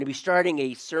To be starting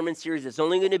a sermon series. It's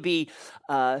only going to be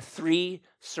 3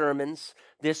 sermons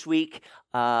this week.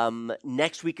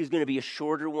 Next week is going to be a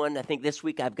shorter one. I think this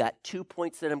week I've got 2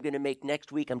 points that I'm going to make.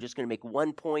 Next week I'm just going to make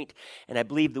 1 point, and I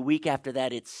believe the week after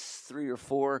that it's 3 or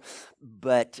 4.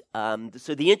 But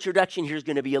so the introduction here is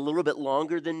going to be a little bit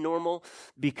longer than normal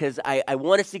because I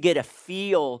want us to get a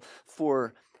feel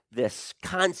for this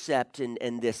concept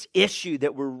and this issue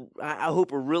that I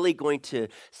hope we're really going to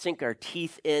sink our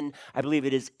teeth in. I believe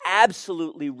it is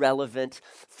absolutely relevant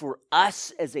for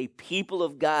us as a people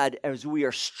of God as we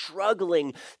are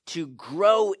struggling to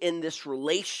grow in this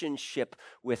relationship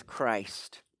with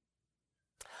Christ.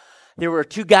 There were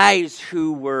 2 guys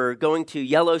who were going to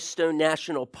Yellowstone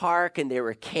National Park, and they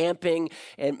were camping.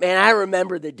 And man, I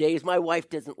remember the days. My wife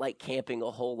doesn't like camping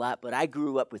a whole lot, but I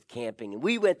grew up with camping. And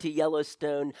we went to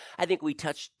Yellowstone. I think we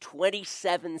touched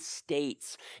 27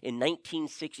 states in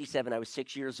 1967. I was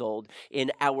 6 years old in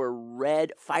our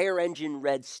red fire engine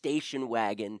red station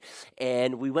wagon.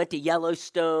 And we went to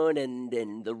Yellowstone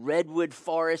and the redwood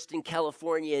forest in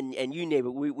California, and you name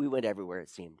it. We went everywhere, it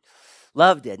seemed.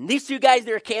 Loved it. And these 2 guys,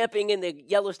 they were camping in the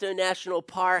Yellowstone National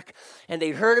Park, and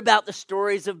they heard about the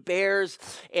stories of bears.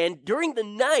 And during the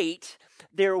night,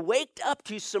 they're waked up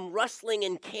to some rustling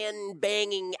and can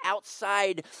banging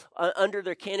outside under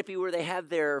their canopy where they have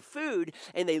their food.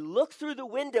 And they look through the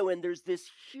window, and there's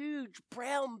this huge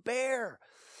brown bear.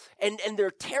 And they're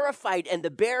terrified, and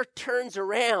the bear turns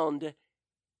around,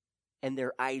 and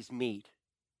their eyes meet.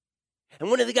 And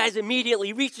one of the guys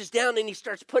immediately reaches down and he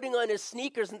starts putting on his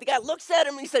sneakers. And the guy looks at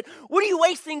him and he said, "What are you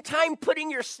wasting time putting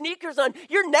your sneakers on?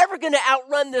 You're never going to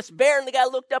outrun this bear." And the guy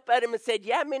looked up at him and said,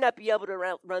 "Yeah, I may not be able to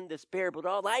outrun this bear, but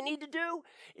all I need to do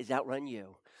is outrun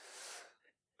you."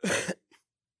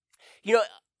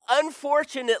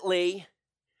 Unfortunately,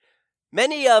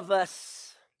 many of us,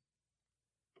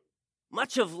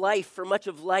 for much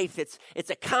of life, it's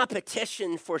a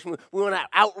competition for us. We want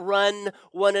to outrun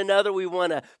one another. We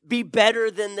want to be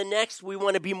better than the next. We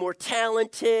want to be more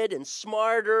talented and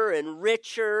smarter and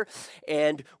richer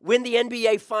and win the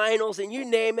NBA finals and you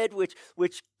name it,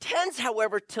 which tends,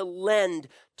 however, to lend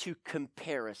to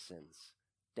comparisons,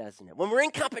 doesn't it? When we're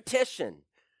in competition,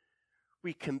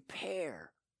 we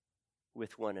compare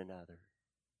with one another.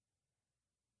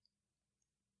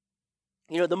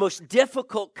 The most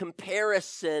difficult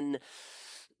comparison,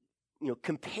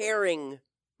 comparing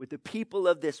with the people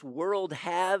of this world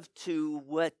have to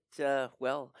what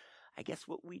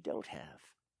we don't have.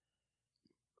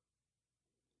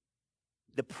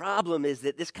 The problem is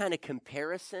that this kind of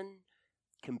comparison,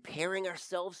 comparing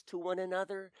ourselves to one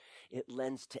another, it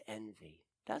lends to envy,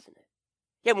 doesn't it?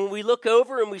 Yeah, when we look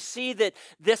over and we see that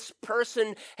this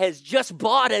person has just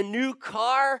bought a new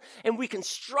car and we can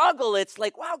struggle. It's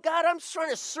like, wow, God, I'm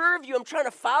trying to serve you. I'm trying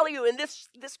to follow you. And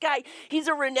this guy, he's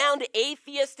a renowned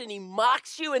atheist and he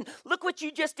mocks you. And look what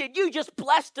you just did. You just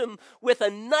blessed him with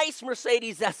a nice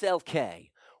Mercedes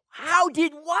SLK.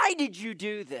 Why did you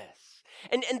do this?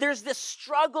 And there's this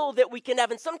struggle that we can have.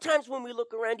 And sometimes when we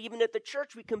look around, even at the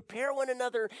church, we compare one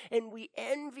another and we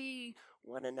envy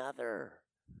one another.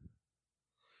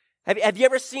 Have you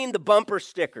ever seen the bumper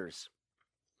stickers,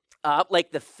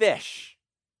 like the fish?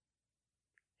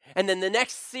 And then the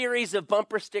next series of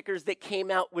bumper stickers that came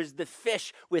out was the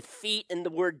fish with feet and the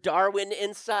word Darwin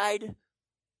inside.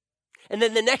 And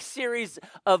then the next series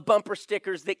of bumper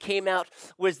stickers that came out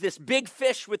was this big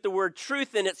fish with the word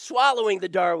truth in it swallowing the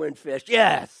Darwin fish.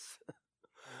 Yes.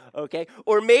 Okay,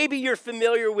 or maybe you're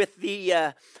familiar with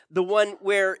the one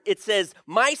where it says,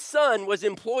 "My son was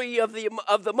employee of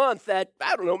the month at,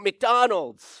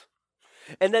 McDonald's."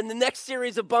 And then the next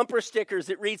series of bumper stickers,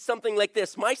 it reads something like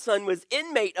this: "My son was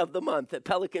inmate of the month at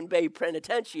Pelican Bay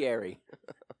Penitentiary."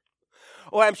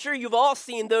 Or I'm sure you've all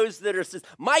seen those that are says,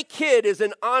 "My kid is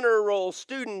an honor roll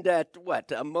student at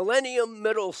Millennium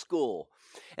Middle School."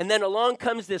 And then along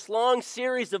comes this long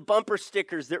series of bumper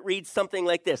stickers that reads something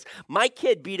like this: "My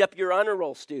kid beat up your honor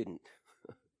roll student."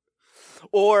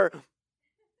 Or,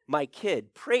 "My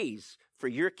kid prays for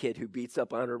your kid who beats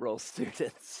up honor roll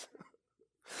students."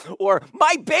 Or,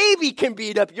 "My baby can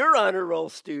beat up your honor roll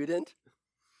student."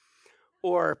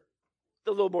 Or,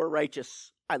 the little more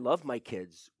righteous, "I love my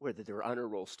kids, whether they're honor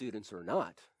roll students or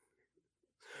not."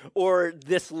 Or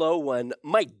this low one: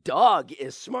 "My dog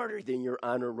is smarter than your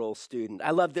honor roll student."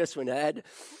 I love this one, Ed.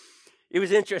 It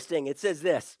was interesting. It says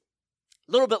this,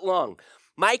 a little bit long: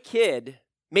 "My kid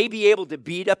may be able to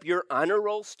beat up your honor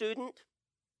roll student.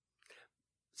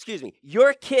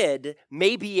 Your kid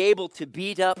may be able to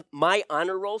beat up my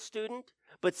honor roll student,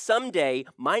 but someday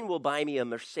mine will buy me a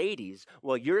Mercedes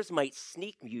while yours might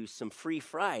sneak you some free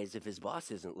fries if his boss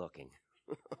isn't looking."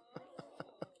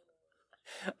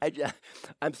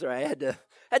 I'm sorry. I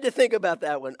had to think about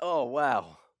that one. Oh,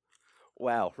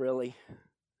 wow, really?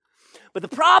 But the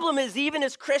problem is, even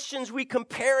as Christians, we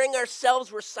comparing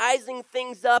ourselves, we're sizing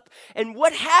things up. And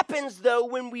what happens, though,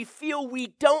 when we feel we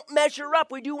don't measure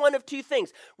up? We do one of two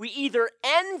things. We either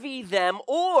envy them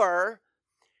or,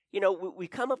 we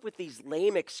come up with these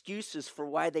lame excuses for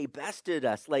why they bested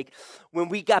us. Like when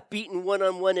we got beaten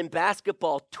one-on-one in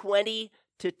basketball, 20-2.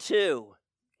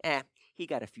 He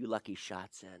got a few lucky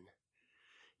shots in.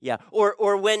 Yeah,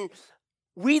 or when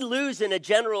we lose in a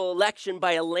general election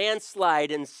by a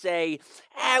landslide and say,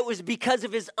 it was because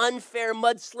of his unfair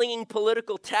mudslinging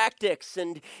political tactics.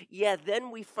 And then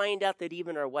we find out that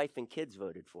even our wife and kids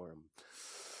voted for him.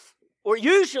 Or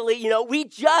usually, we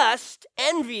just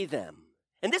envy them.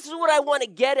 And this is what I want to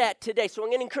get at today. So I'm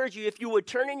going to encourage you, if you would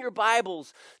turn in your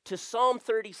Bibles to Psalm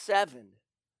 37.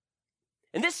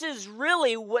 And this is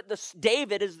really what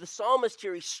David, as the psalmist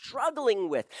here, he's struggling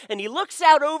with. And he looks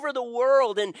out over the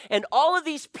world, and all of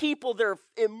these people, they're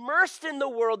immersed in the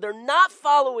world. They're not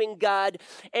following God,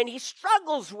 and he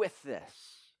struggles with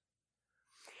this.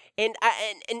 And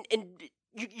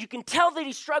you can tell that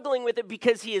he's struggling with it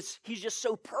because he's just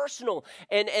so personal.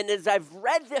 And as I've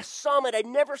read this psalm, and I'd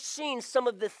never seen some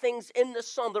of the things in the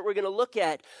psalm that we're going to look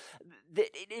at,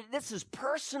 this is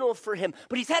personal for him.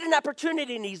 But he's had an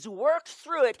opportunity, and he's worked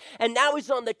through it, and now he's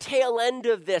on the tail end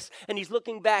of this, and he's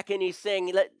looking back, and he's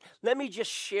saying, let me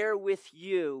just share with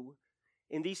you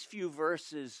in these few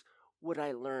verses what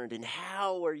I learned, and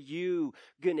how are you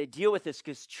going to deal with this?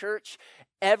 Because church,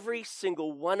 every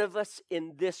single one of us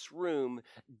in this room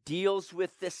deals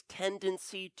with this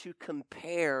tendency to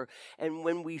compare, and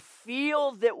when we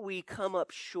feel that we come up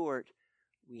short,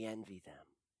 we envy them.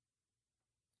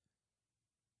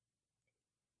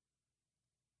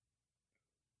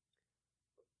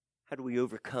 How do we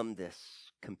overcome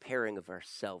this comparing of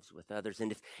ourselves with others?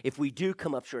 And if we do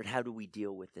come up short, how do we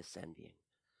deal with this envying?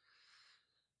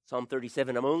 Psalm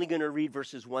 37, I'm only going to read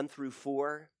verses 1 through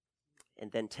 4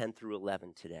 and then 10 through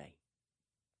 11 today.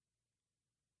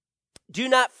 Do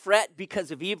not fret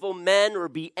because of evil men or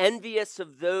be envious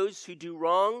of those who do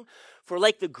wrong, for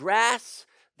like the grass,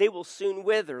 they will soon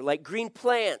wither. Like green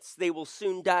plants, they will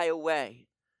soon die away.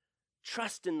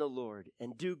 Trust in the Lord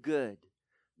and do good.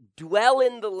 Dwell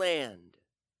in the land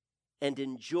and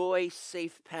enjoy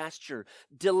safe pasture.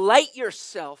 Delight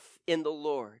yourself in the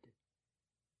Lord,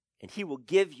 and he will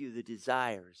give you the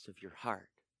desires of your heart.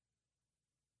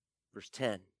 Verse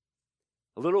 10,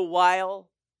 a little while,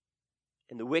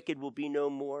 and the wicked will be no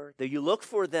more. Though you look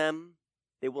for them,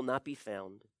 they will not be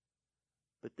found.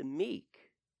 But the meek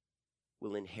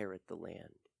will inherit the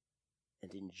land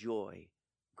and enjoy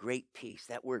great peace.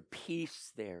 That word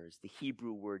peace there is the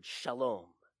Hebrew word shalom.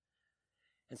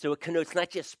 And so it connotes not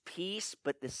just peace,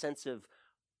 but the sense of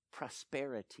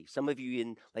prosperity. Some of you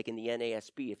in the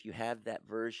NASB, if you have that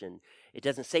version, it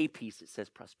doesn't say peace, it says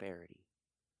prosperity.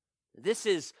 This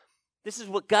is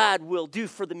what God will do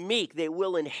for the meek. They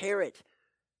will inherit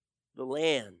the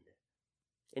land.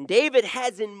 And David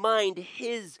has in mind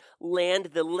his land,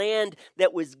 the land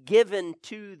that was given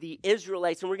to the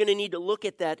Israelites. And we're going to need to look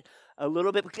at that a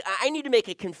little bit. I need to make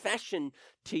a confession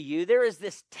to you. There is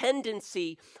this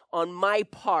tendency on my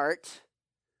part,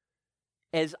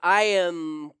 as I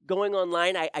am going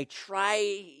online, I try,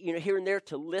 here and there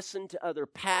to listen to other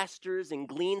pastors and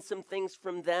glean some things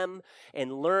from them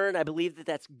and learn. I believe that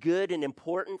that's good and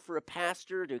important for a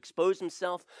pastor to expose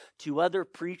himself to other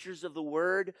preachers of the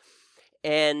word.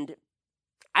 And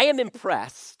I am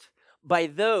impressed by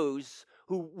those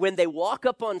who, when they walk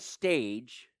up on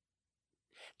stage,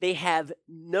 they have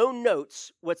no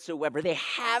notes whatsoever. They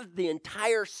have the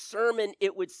entire sermon,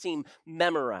 it would seem,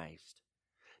 memorized.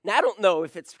 Now, I don't know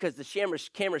if it's because the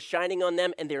camera's shining on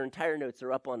them and their entire notes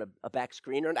are up on a back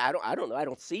screen. Or I don't know. I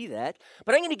don't see that.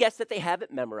 But I'm going to guess that they have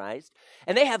it memorized.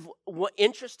 And they have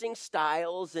interesting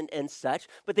styles and such.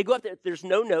 But they go up there. There's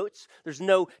no notes. There's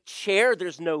no chair.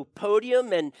 There's no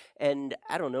podium. And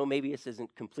I don't know. Maybe this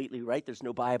isn't completely right. There's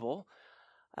no Bible.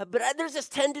 But there's this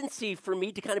tendency for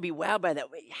me to kind of be wowed by that.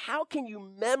 How can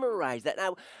you memorize that?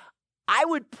 Now, I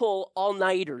would pull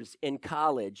all-nighters in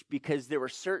college because there were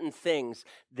certain things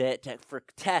that for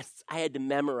tests I had to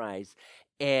memorize.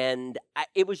 And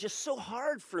it was just so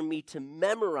hard for me to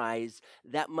memorize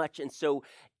that much. And so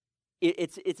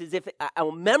it's as if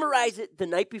I'll memorize it the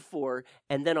night before,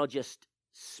 and then I'll just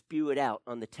spew it out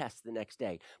on the test the next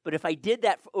day. But if I did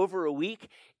that for over a week,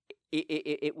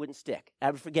 it wouldn't stick.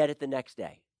 I would forget it the next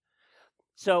day.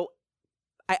 So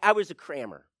I was a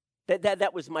crammer.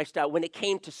 That was my style when it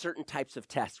came to certain types of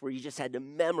tests where you just had to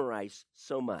memorize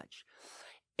so much.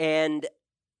 And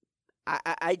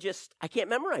I can't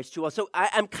memorize too well. So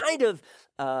I'm kind of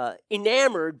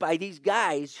enamored by these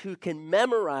guys who can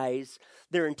memorize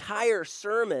their entire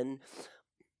sermon.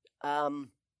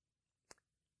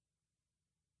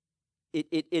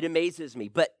 It amazes me.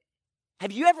 But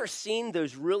have you ever seen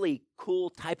those really cool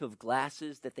type of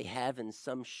glasses that they have in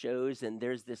some shows? And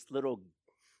there's this little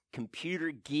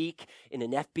computer geek in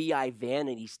an FBI van,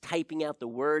 and he's typing out the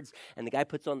words, and the guy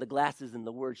puts on the glasses, and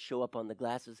the words show up on the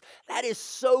glasses. That is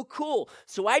so cool.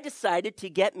 So I decided to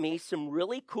get me some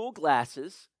really cool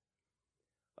glasses,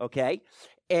 okay?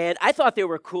 And I thought they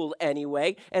were cool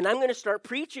anyway, and I'm going to start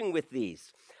preaching with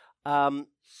these.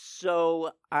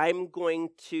 So I'm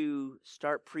going to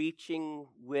start preaching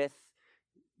with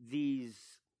these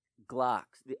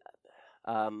Glocks.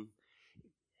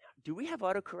 Do we have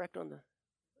autocorrect on the...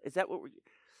 Is that what we're...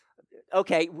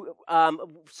 Okay,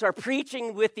 start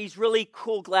preaching with these really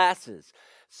cool glasses.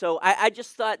 So I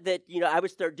just thought that, I would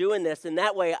start doing this, and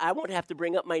that way I won't have to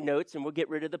bring up my notes, and we'll get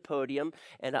rid of the podium,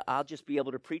 and I'll just be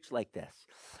able to preach like this.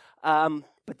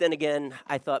 But then again,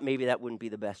 I thought maybe that wouldn't be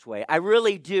the best way. I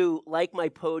really do like my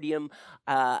podium.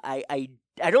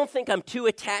 I don't think I'm too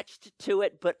attached to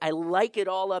it, but I like it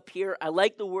all up here. I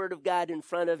like the Word of God in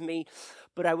front of me.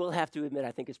 But I will have to admit,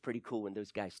 I think it's pretty cool when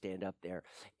those guys stand up there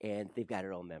and they've got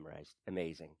it all memorized.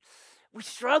 Amazing. We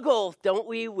struggle, don't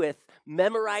we, with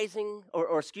memorizing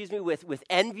with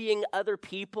envying other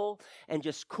people and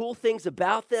just cool things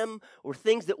about them or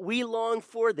things that we long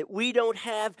for that we don't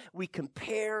have. We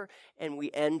compare and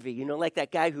we envy. Like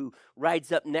that guy who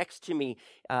rides up next to me.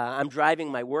 I'm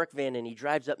driving my work van, and he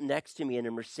drives up next to me in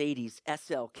a Mercedes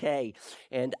SLK.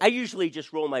 And I usually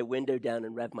just roll my window down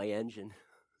and rev my engine.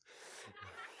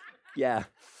 Yeah.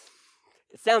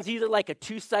 It sounds either like a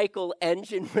 2-cycle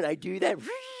engine when I do that,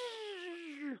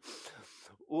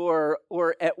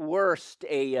 or at worst,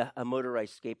 a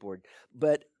motorized skateboard.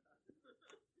 But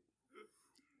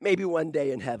maybe one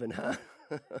day in heaven, huh?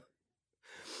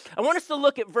 I want us to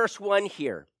look at verse 1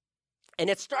 here. And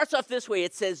it starts off this way.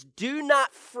 It says, "Do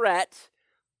not fret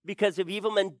because of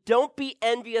evil men. Don't be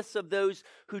envious of those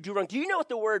who do wrong." Do you know what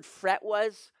the word fret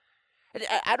was?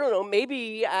 I don't know,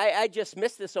 maybe I just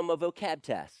missed this on my vocab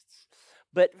tests.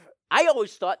 But I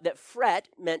always thought that fret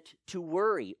meant to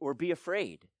worry or be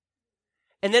afraid.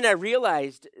 And then I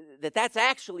realized that that's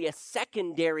actually a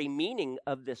secondary meaning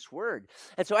of this word.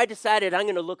 And so I decided I'm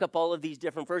going to look up all of these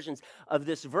different versions of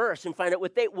this verse and find out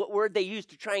what word they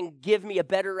used to try and give me a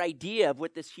better idea of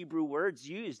what this Hebrew word's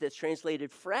used that's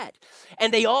translated fret.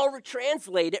 And they all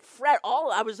translate it fret.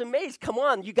 I was amazed. Come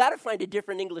on, you got to find a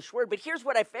different English word. But here's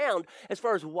what I found as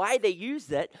far as why they use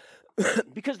that.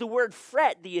 Because the word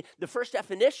fret, the first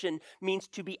definition, means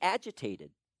to be agitated.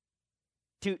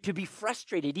 To be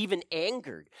frustrated, even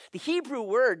angered. The Hebrew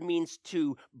word means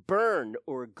to burn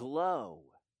or glow.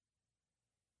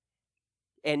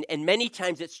 And many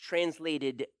times it's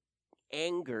translated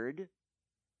angered,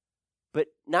 but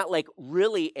not like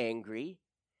really angry.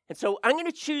 And so I'm going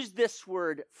to choose this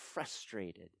word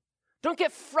frustrated. Don't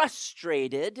get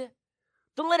frustrated.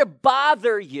 Don't let it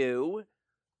bother you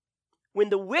when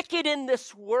the wicked in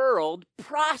this world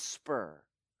prosper.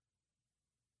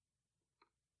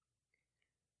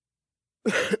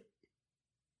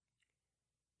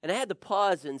 And I had to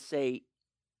pause and say,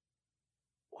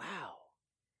 wow,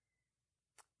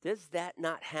 does that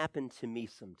not happen to me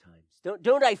sometimes?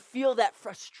 Don't I feel that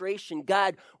frustration?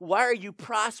 God, why are you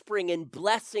prospering and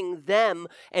blessing them?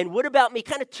 And what about me?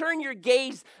 Kind of turn your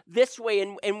gaze this way,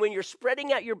 and when you're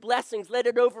spreading out your blessings, let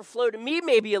it overflow to me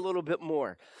maybe a little bit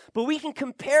more. But we can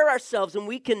compare ourselves and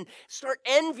we can start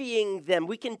envying them.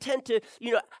 We can tend to,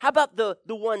 how about the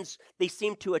ones they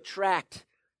seem to attract?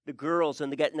 The girls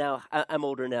and the guys. Now, I'm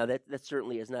older now. That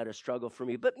certainly is not a struggle for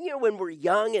me. But, when we're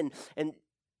young and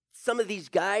some of these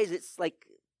guys, it's like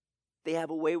they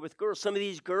have a way with girls. Some of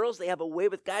these girls, they have a way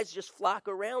with guys, just flock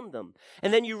around them.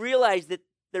 And then you realize that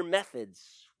their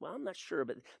methods, well, I'm not sure,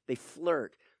 but they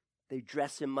flirt. They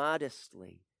dress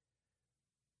immodestly.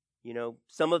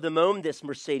 Some of them own this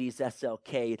Mercedes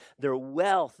SLK. Their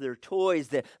wealth, their toys,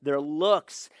 their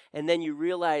looks. And then you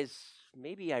realize,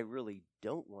 maybe I really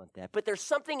don't want that. But there's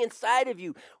something inside of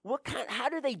you. How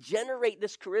do they generate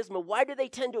this charisma? Why do they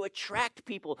tend to attract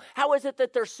people? How is it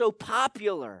that they're so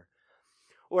popular?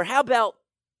 Or how about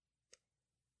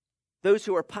those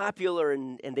who are popular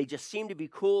and they just seem to be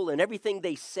cool, and everything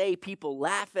they say, people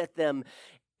laugh at them,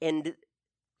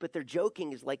 but their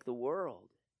joking is like the world,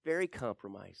 very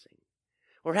compromising.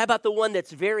 Or how about the one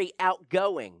that's very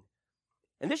outgoing?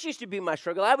 And this used to be my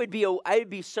struggle. I would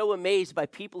be so amazed by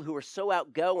people who are so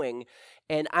outgoing,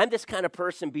 and I'm this kind of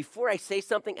person. Before I say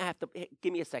something, I have to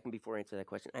give me a second before I answer that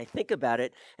question. I think about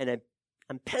it, and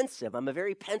I'm pensive. I'm a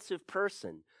very pensive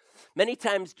person. Many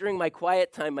times during my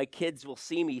quiet time, my kids will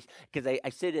see me because I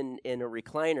sit in a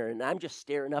recliner and I'm just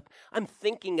staring up. I'm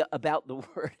thinking about the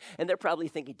word, and they're probably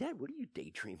thinking, Dad, what are you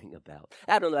daydreaming about?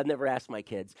 I don't know. I've never asked my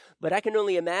kids, but I can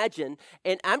only imagine.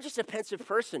 And I'm just a pensive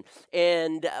person,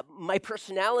 and my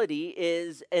personality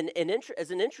is as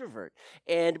an introvert.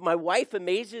 And my wife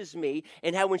amazes me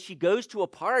in how when she goes to a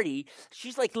party,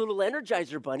 she's like a little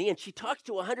Energizer bunny, and she talks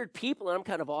to 100 people, and I'm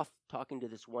kind of off talking to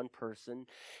this one person.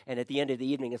 And at the end of the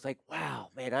evening, it's like, wow,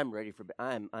 man,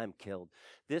 I'm killed.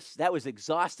 That was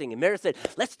exhausting. And Meredith said,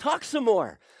 let's talk some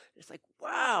more. It's like,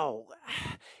 wow.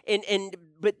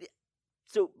 But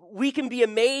so we can be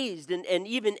amazed and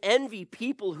even envy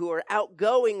people who are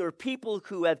outgoing or people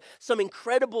who have some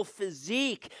incredible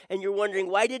physique, and you're wondering,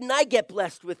 why didn't I get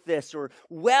blessed with this? Or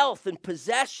wealth and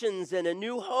possessions and a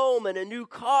new home and a new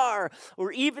car,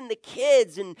 or even the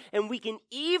kids. And we can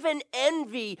even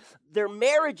envy their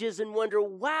marriages and wonder,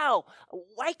 wow,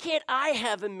 why can't I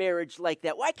have a marriage like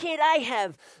that? Why can't I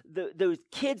have those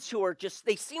kids who are just,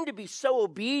 they seem to be so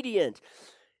obedient?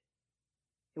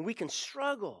 And we can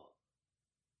struggle.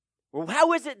 Well,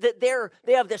 how is it that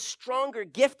they have this stronger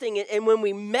gifting, and when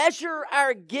we measure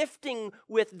our gifting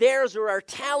with theirs, or our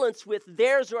talents with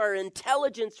theirs, or our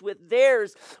intelligence with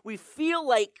theirs, we feel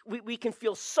like we can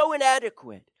feel so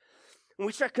inadequate. And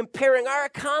we start comparing our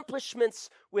accomplishments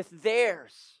with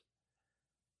theirs.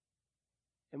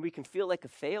 And we can feel like a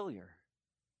failure.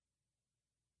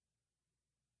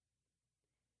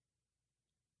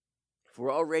 If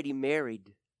we're already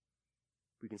married,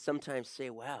 we can sometimes say,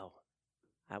 wow,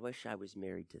 I wish I was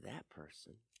married to that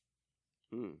person.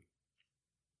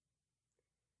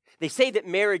 They say that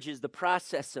marriage is the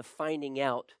process of finding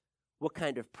out what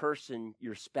kind of person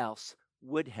your spouse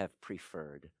would have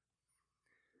preferred.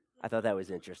 I thought that was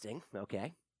interesting.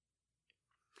 Okay.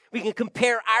 We can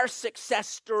compare our success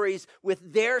stories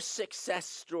with their success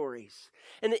stories.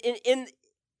 And in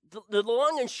the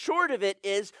long and short of it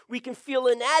is we can feel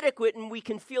inadequate, and we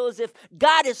can feel as if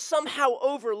God has somehow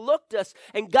overlooked us.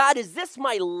 And God, is this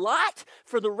my lot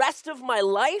for the rest of my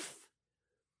life?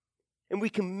 And we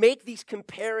can make these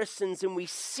comparisons, and we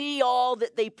see all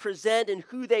that they present and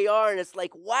who they are. And it's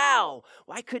like, wow,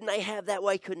 why couldn't I have that?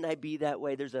 Why couldn't I be that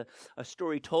way? There's a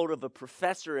story told of a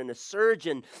professor and a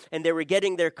surgeon, and they were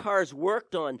getting their cars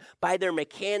worked on by their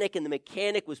mechanic, and the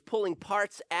mechanic was pulling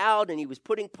parts out, and he was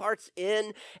putting parts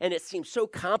in, and it seemed so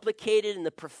complicated. And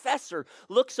the professor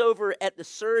looks over at the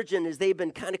surgeon as they've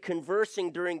been kind of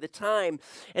conversing during the time.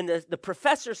 And the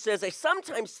professor says, I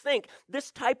sometimes think this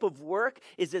type of work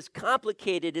is as complicated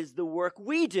as the work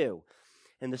we do.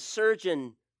 And the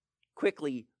surgeon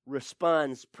quickly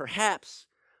responds, perhaps,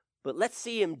 but let's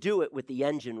see him do it with the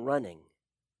engine running.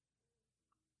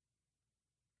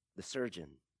 The surgeon.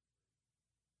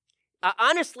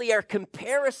 Honestly, our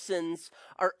comparisons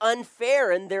are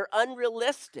unfair and they're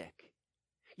unrealistic.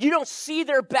 You don't see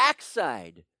their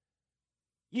backside.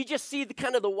 You just see the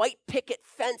kind of the white picket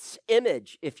fence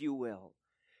image, if you will.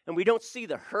 And we don't see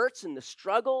the hurts and the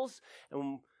struggles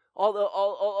and all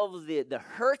of the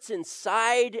hurts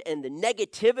inside and the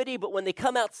negativity, but when they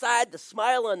come outside, the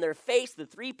smile on their face, the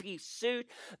three-piece suit,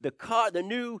 the car, the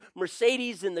new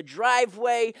Mercedes in the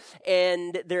driveway,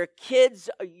 and their kids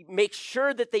make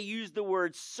sure that they use the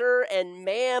words sir and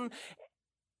ma'am,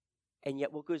 and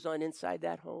yet what goes on inside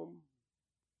that home,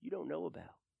 you don't know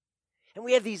about. And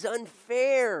we have these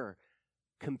unfair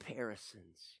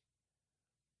comparisons.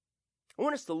 I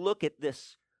want us to look at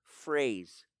this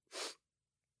phrase.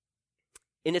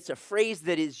 And it's a phrase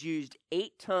that is used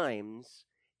 8 times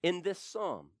in this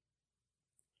psalm.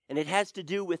 And it has to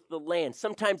do with the land.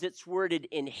 Sometimes it's worded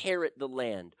inherit the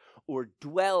land, or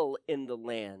dwell in the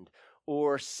land,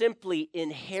 or simply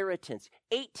inheritance.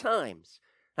 8 times.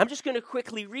 I'm just going to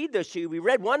quickly read those to you. We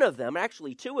read one of them,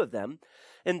 actually 2 of them.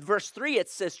 In verse 3, it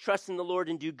says, trust in the Lord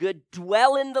and do good,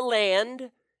 dwell in the land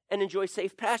and enjoy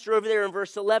safe pasture. Over there in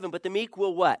verse 11, but the meek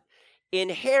will what?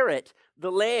 Inherit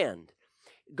the land.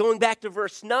 Going back to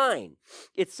verse 9,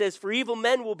 it says, for evil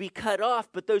men will be cut off,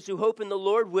 but those who hope in the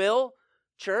Lord will,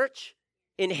 church,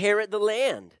 inherit the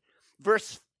land.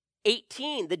 Verse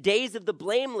 18, the days of the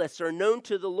blameless are known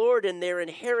to the Lord, and their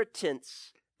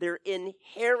inheritance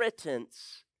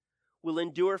will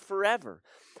endure forever.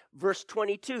 Verse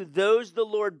 22, those the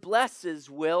Lord blesses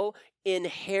will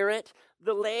inherit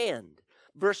the land.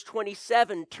 Verse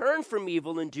 27, turn from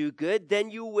evil and do good, then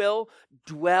you will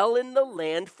dwell in the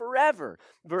land forever.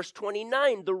 Verse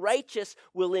 29, the righteous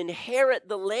will inherit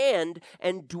the land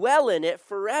and dwell in it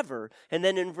forever. And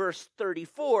then in verse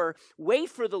 34, wait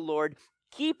for the Lord,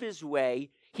 keep his way,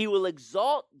 he will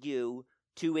exalt you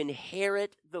to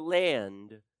inherit the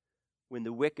land when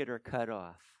the wicked are cut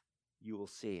off, you will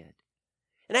see it.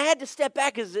 And I had to step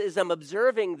back as I'm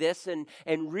observing this and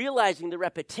realizing the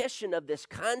repetition of this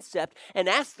concept and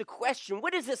ask the question,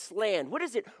 what is this land? What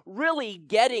is it really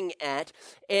getting at?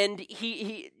 And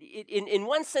in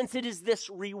one sense, it is this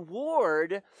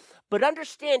reward, but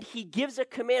understand he gives a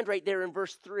command right there in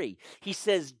verse 3. He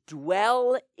says,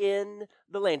 dwell in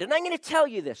the land. And I'm going to tell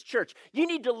you this, church, you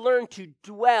need to learn to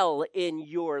dwell in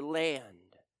your land.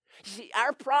 You see,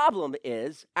 our problem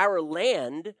is our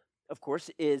land, of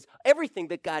course, is everything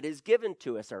that God has given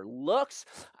to us, our looks,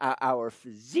 our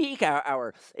physique,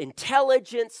 our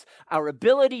intelligence, our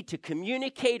ability to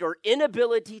communicate or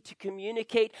inability to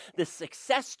communicate, the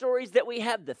success stories that we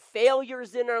have, the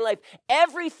failures in our life,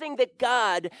 everything that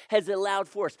God has allowed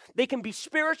for us. They can be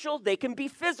spiritual, they can be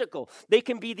physical, they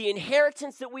can be the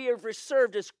inheritance that we have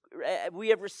received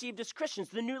as Christians,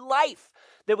 the new life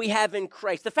that we have in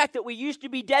Christ, the fact that we used to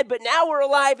be dead, but now we're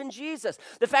alive in Jesus,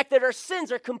 the fact that our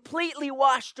sins are completely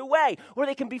washed away, or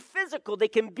they can be physical, they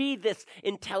can be this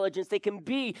intelligence, they can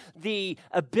be the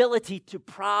ability to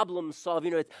problem solve.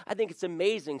 I think it's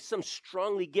amazing. Some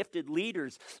strongly gifted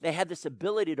leaders, they have this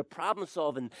ability to problem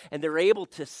solve, and they're able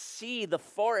to see the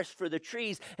forest for the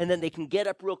trees, and then they can get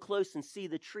up real close and see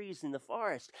the trees in the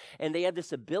forest, and they have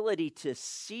this ability to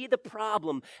see the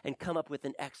problem and come up with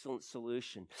an excellent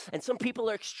solution. And some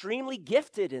people are extremely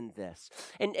gifted in this.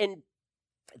 And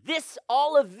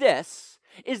all of this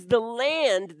is the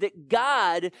land that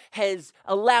God has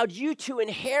allowed you to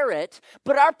inherit.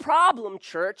 But our problem,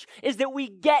 church, is that we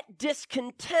get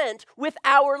discontent with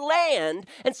our land.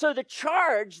 And so the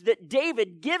charge that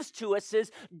David gives to us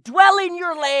is, dwell in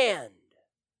your land.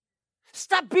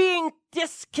 Stop being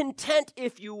discontent,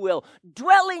 if you will.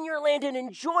 Dwell in your land and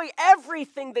enjoy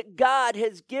everything that God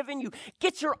has given you.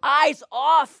 Get your eyes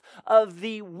off of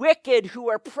the wicked who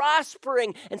are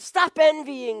prospering and stop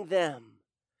envying them.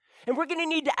 And we're going to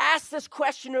need to ask this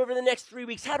question over the next 3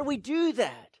 weeks. How do we do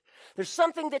that? There's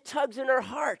something that tugs in our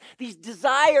heart. These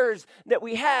desires that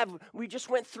we have. We just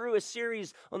went through a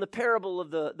series on the parable of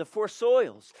the four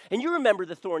soils. And you remember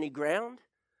the thorny ground.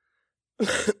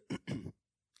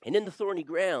 And in the thorny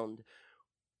ground,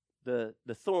 the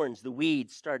thorns, the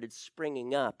weeds started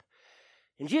springing up.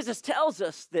 And Jesus tells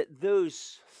us that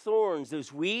those thorns,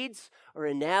 those weeds, are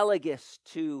analogous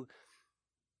to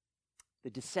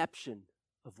the deception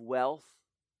of wealth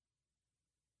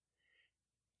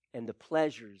and the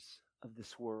pleasures of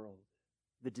this world,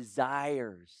 the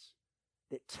desires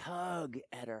that tug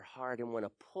at our heart and want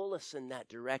to pull us in that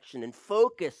direction and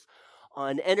focus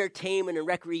on entertainment and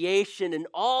recreation and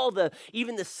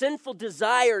even the sinful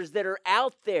desires that are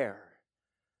out there.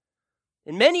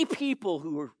 And many people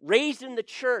who are raised in the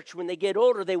church, when they get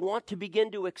older, they want to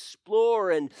begin to explore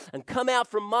and come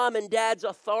out from mom and dad's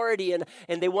authority, and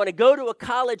they want to go to a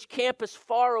college campus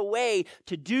far away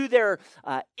to do their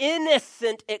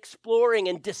innocent exploring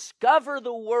and discover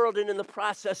the world, and in the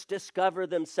process discover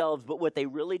themselves. But what they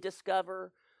really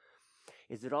discover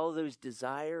is that all those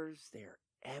desires, they're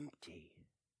empty.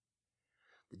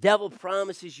 The devil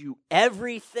promises you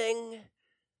everything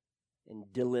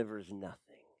and delivers nothing.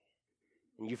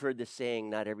 And you've heard the saying,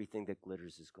 not everything that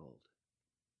glitters is gold.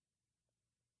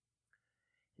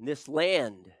 In this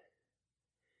land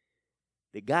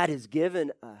that God has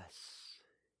given us,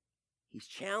 He's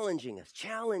challenging us.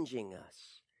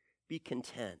 Be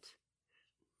content.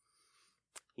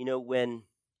 When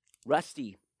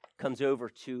Rusty comes over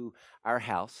to our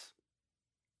house,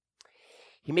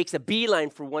 he makes a beeline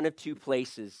for one of two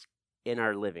places in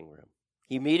our living room.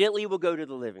 He immediately will go to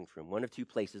the living room, one of two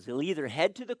places. He'll either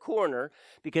head to the corner,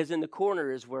 because in the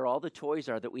corner is where all the toys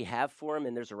are that we have for him,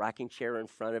 and there's a rocking chair in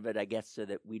front of it, I guess, so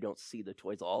that we don't see the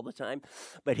toys all the time.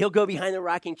 But he'll go behind the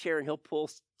rocking chair and he'll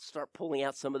start pulling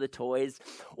out some of the toys.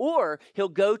 Or he'll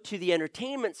go to the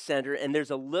entertainment center, and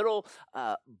there's a little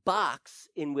box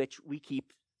in which we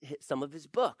keep some of his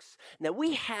books. Now,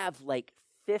 we have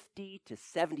 50 to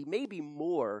 70, maybe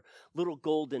more little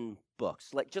golden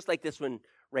books, just like this one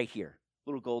right here,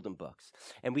 little golden books.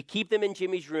 And we keep them in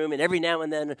Jimmy's room, and every now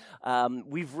and then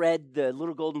we've read the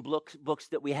little golden books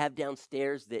that we have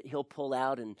downstairs that he'll pull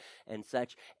out and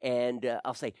such. And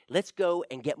I'll say, let's go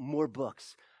and get more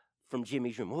books from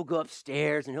Jimmy's room. We'll go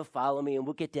upstairs, and he'll follow me, and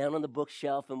we'll get down on the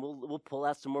bookshelf, and we'll pull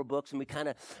out some more books, and we kind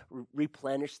of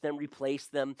replenish them, replace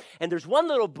them. And there's one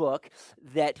little book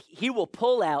that he will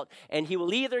pull out, and he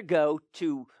will either go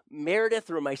to Meredith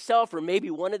or myself or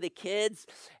maybe one of the kids,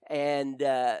 and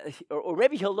or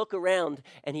maybe he'll look around,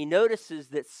 and he notices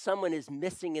that someone is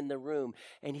missing in the room,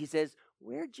 and he says,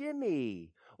 "Where's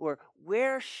Jimmy?" or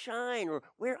where Shine, or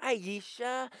where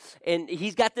Aisha? And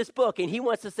he's got this book, and he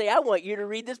wants to say, I want you to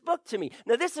read this book to me.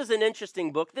 Now, this is an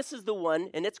interesting book. This is the one,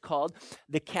 and it's called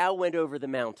The Cow Went Over the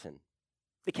Mountain.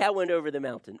 The Cow Went Over the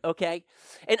Mountain, okay?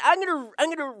 And I'm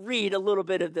gonna read a little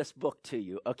bit of this book to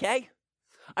you, okay?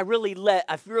 I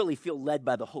really feel led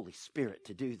by the Holy Spirit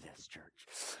to do this, church.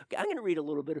 Okay, I'm going to read a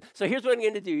little bit. So here's what I'm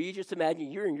going to do. You just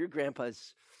imagine you're in your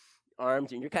grandpa's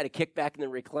arms and you're kind of kicked back in the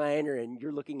recliner and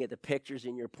you're looking at the pictures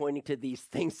and you're pointing to these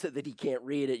things so that he can't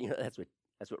read it. You know, that's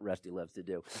what Rusty loves to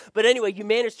do. But anyway,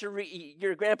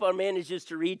 your grandpa manages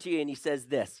to read to you, and he says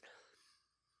this.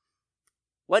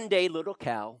 One day, little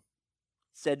cow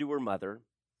said to her mother,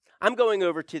 I'm going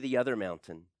over to the other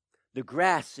mountain. The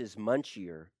grass is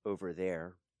munchier over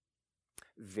there.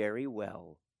 Very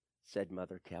well, said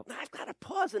Mother Cow. Now, I've got to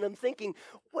pause, and I'm thinking,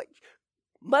 what?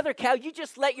 Mother Cow, you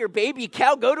just let your baby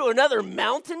cow go to another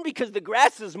mountain because the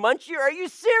grass is munchier? Are you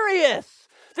serious?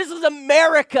 This is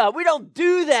America. We don't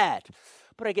do that.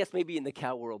 But I guess maybe in the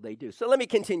cow world they do. So let me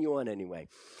continue on anyway.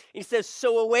 He says,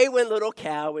 so away went little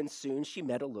cow, and soon she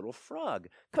met a little frog.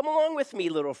 Come along with me,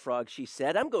 little frog, she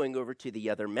said. I'm going over to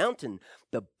the other mountain.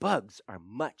 The bugs are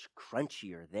much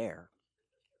crunchier there.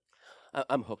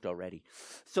 I'm hooked already.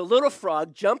 So little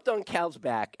frog jumped on cow's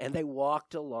back, and they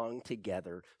walked along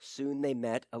together. Soon they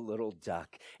met a little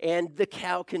duck. And the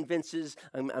cow convinces,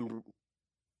 I'm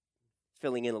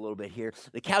filling in a little bit here.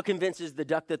 The cow convinces the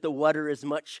duck that the water is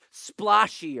much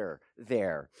splashier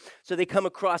there. So they come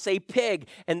across a pig,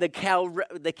 and the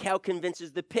cow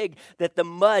convinces the pig that the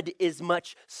mud is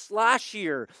much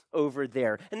sloshier over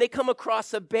there. And they come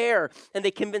across a bear, and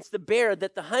they convince the bear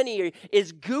that the honey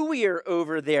is gooier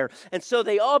over there. And so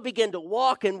they all begin to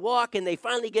walk, and they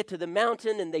finally get to the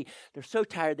mountain, and they're so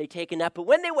tired they take a nap. But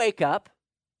when they wake up,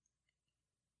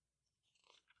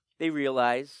 they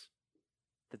realize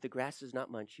that the grass is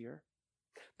not munchier,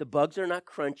 the bugs are not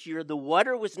crunchier, the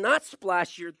water was not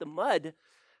splashier, the mud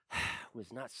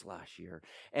was not sloshier,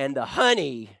 and the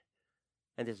honey,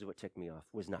 and this is what ticked me off,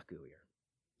 was not gooier.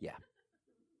 Yeah.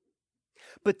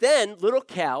 But then little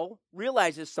cow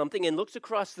realizes something and looks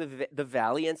across the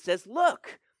valley and says,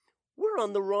 look, we're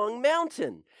on the wrong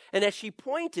mountain. And as she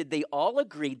pointed, they all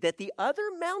agreed that the other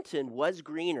mountain was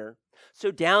greener. So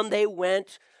down they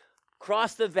went,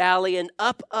 crossed the valley, and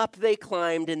up they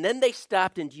climbed, and then they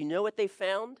stopped, and do you know what they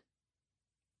found?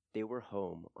 They were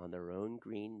home on their own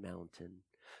green mountain.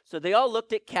 So they all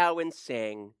looked at cow and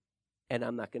sang, and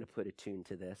I'm not going to put a tune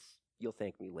to this. You'll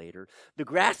thank me later. The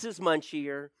grass is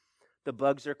munchier, the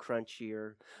bugs are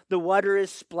crunchier, the water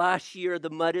is splashier, the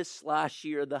mud is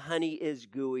sloshier, the honey is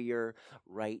gooier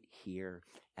right here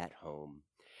at home.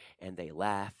 And they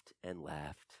laughed and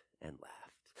laughed and laughed.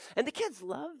 And the kids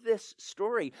love this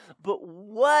story, but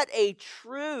what a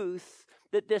truth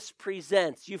that this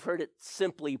presents. You've heard it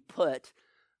simply put,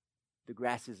 the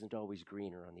grass isn't always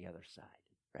greener on the other side,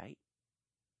 right?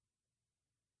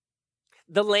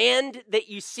 The land that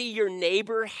you see your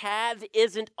neighbor have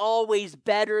isn't always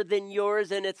better than yours,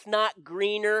 and it's not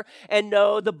greener. And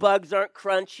no, the bugs aren't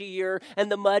crunchier, and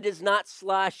the mud is not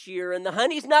sloshier, and the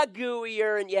honey's not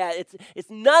gooier. And yeah, it's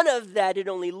none of that. It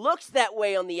only looks that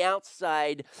way on the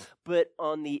outside, but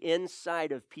on the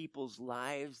inside of people's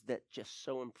lives that just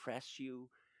so impress you,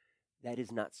 that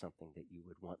is not something that you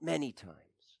would want many times.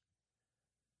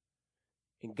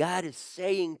 And God is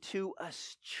saying to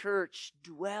us, church,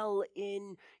 dwell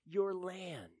in your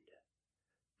land.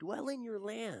 Dwell in your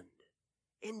land.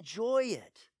 Enjoy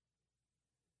it.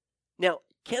 Now,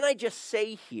 can I just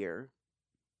say here,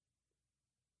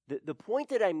 the point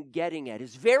that I'm getting at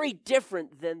is very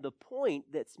different than the point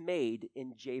that's made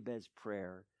in Jabez's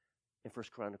prayer in 1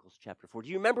 Chronicles chapter 4. Do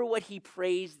you remember what he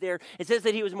prays there? It says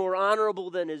that he was more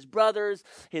honorable than his brothers.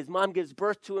 His mom gives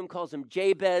birth to him, calls him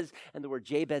Jabez, and the word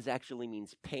Jabez actually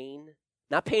means pain.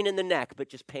 Not pain in the neck, but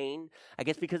just pain. I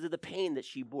guess because of the pain that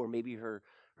she bore. Maybe her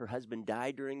husband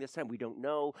died during this time. We don't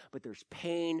know, but there's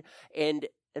pain. And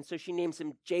so she names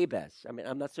him Jabez. I mean,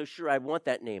 I'm not so sure I want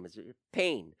that name. It's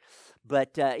pain.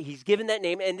 But he's given that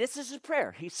name, and this is his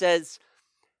prayer. He says,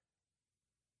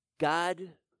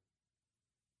 God,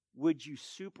 would you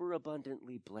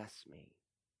superabundantly bless me?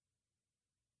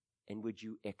 And would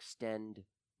you extend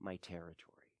my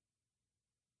territory?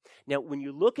 Now, when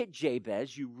you look at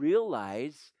Jabez, you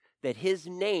realize that his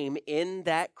name in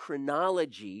that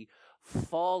chronology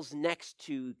falls next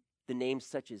to the names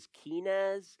such as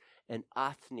Kenaz and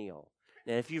Othniel.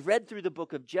 Now, if you've read through the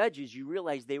book of Judges, you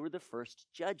realize they were the first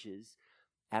judges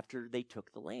after they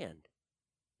took the land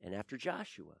and after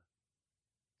Joshua.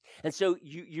 And so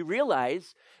you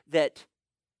realize that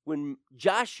when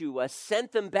Joshua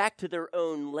sent them back to their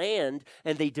own land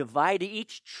and they divided,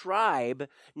 each tribe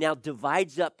now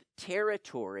divides up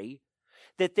territory,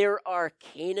 that there are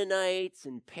Canaanites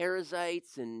and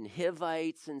Perizzites and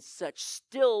Hivites and such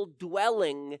still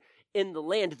dwelling in the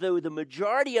land. Though the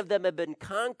majority of them have been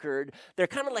conquered, they're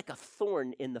kind of like a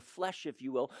thorn in the flesh, if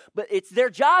you will. But it's their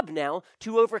job now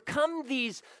to overcome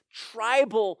these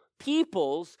tribal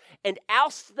peoples and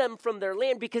oust them from their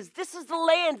land, because this is the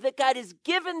land that God has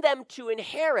given them to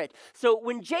inherit. So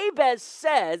when Jabez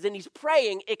says, and he's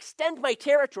praying, extend my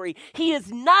territory, he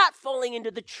is not falling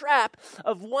into the trap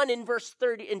of one in verse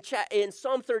 30 in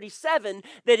Psalm 37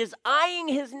 that is eyeing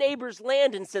his neighbor's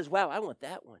land and says, wow, I want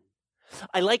that one.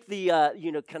 I like the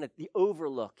kind of the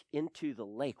overlook into the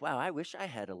lake. Wow, I wish I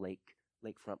had a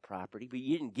lakefront property, but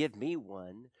you didn't give me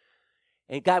one.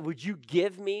 And God, would you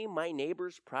give me my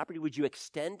neighbor's property? Would you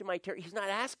extend my territory? He's not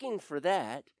asking for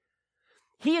that.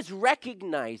 He is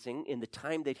recognizing in the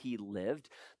time that he lived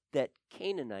that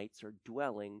Canaanites are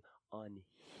dwelling on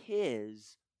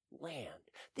his land.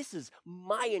 This is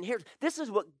my inheritance. This is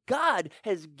what God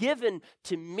has given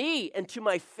to me and to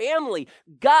my family.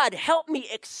 God, help me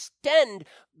extend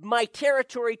my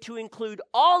territory to include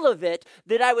all of it,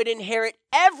 that I would inherit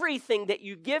everything that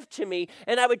you give to me.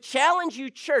 And I would challenge you,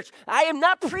 church, I am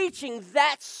not preaching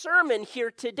that sermon here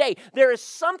today. There is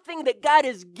something that God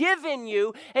has given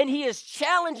you, and he is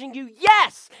challenging you.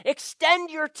 Yes,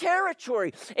 extend your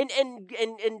territory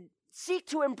and seek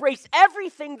to embrace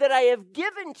everything that I have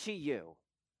given to you.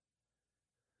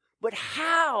 But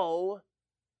how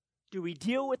do we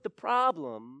deal with the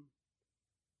problem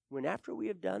when, after we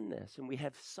have done this and we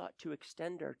have sought to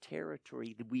extend our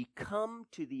territory, we come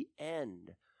to the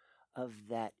end of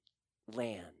that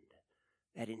land,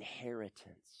 that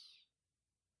inheritance?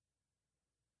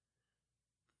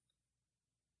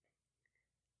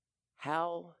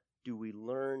 How do we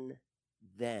learn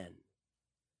then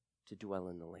to dwell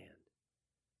in the land?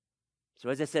 So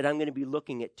as I said, I'm going to be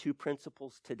looking at two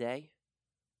principles today,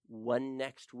 one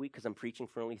next week, because I'm preaching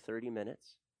for only 30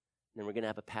 minutes. Then we're going to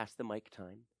have a pass the mic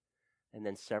time, and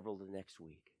then several the next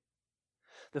week.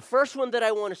 The first one that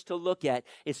I want us to look at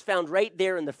is found right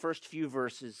there in the first few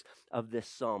verses of this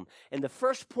psalm. And the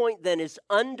first point then is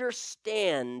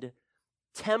understand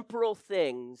temporal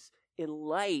things in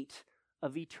light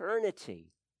of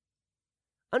eternity.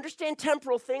 Understand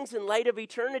temporal things in light of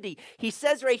eternity. He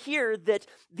says right here that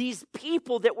these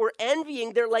people that we're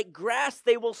envying, they're like grass,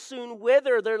 they will soon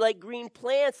wither. They're like green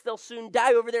plants, they'll soon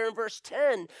die. Over there in verse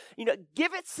 10,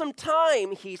 give it some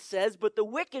time, he says, but the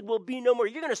wicked will be no more.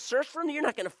 You're going to search for them, you're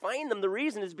not going to find them. The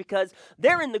reason is because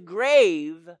they're in the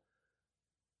grave,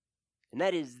 and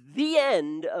that is the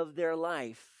end of their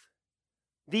life.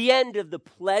 The end of the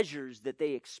pleasures that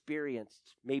they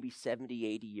experienced, maybe 70,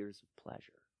 80 years of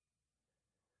pleasure.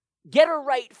 Get a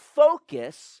right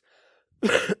focus,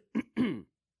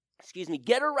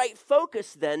 get a right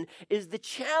focus then is the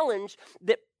challenge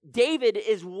that David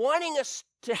is wanting us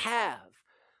to have.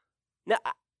 Now,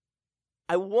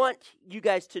 I want you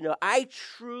guys to know, I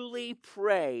truly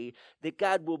pray that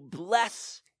God will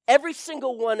bless every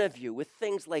single one of you with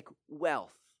things like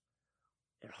wealth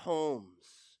and homes,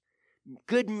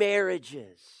 good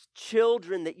marriages,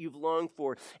 children that you've longed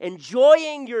for,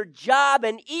 enjoying your job,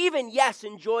 and even, yes,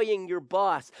 enjoying your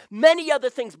boss, many other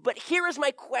things. But here is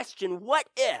my question. What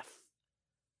if?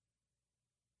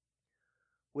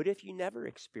 What if you never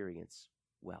experience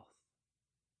wealth?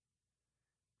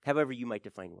 However you might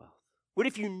define wealth. What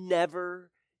if you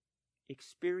never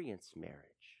experience marriage?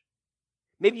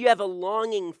 Maybe you have a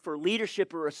longing for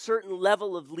leadership or a certain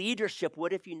level of leadership.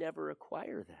 What if you never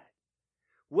acquire that?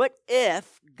 What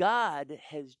if God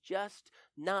has just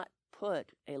not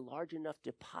put a large enough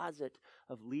deposit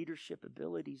of leadership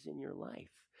abilities in your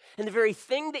life? And the very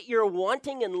thing that you're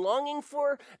wanting and longing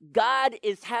for, God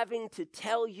is having to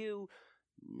tell you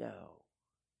no.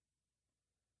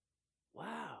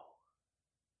 Wow.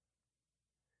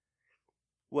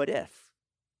 What if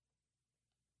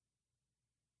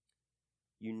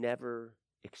you never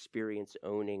experience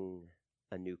owning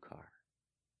a new car?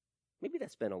 Maybe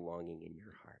that's been a longing in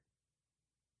your heart.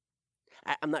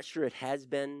 I'm not sure it has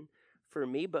been for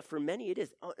me, but for many it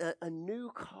is. A new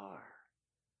car.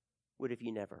 What if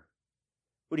you never?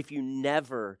 What if you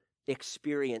never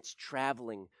experience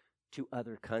traveling to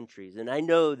other countries? And I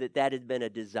know that has been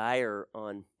a desire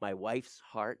on my wife's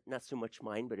heart, not so much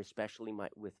mine, but especially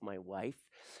with my wife.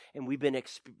 And we've been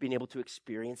able to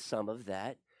experience some of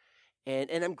that. And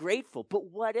I'm grateful. But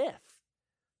what if?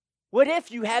 What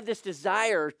if you have this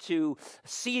desire to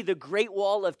see the Great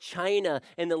Wall of China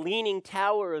and the Leaning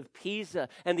Tower of Pisa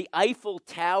and the Eiffel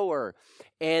Tower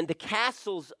and the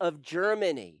castles of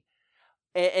Germany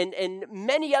and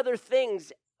many other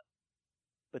things,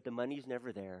 but the money's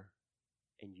never there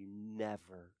and you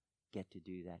never get to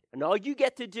do that. And all you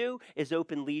get to do is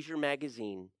open Leisure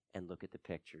magazine and look at the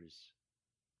pictures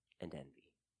and envy.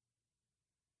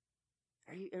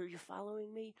 Are you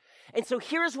following me? And so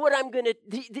here's what I'm going to,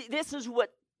 this is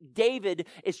what David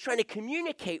is trying to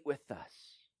communicate with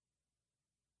us.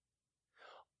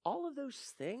 All of those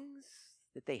things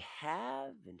that they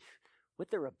have and what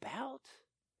they're about,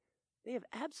 they have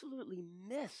absolutely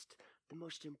missed the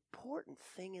most important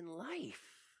thing in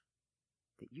life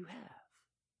that you have.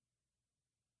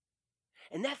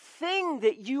 And that thing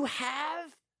that you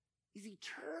have is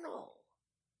eternal.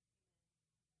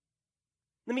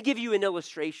 Let me give you an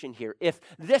illustration here. If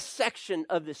this section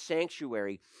of the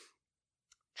sanctuary,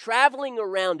 traveling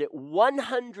around it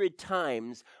 100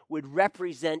 times would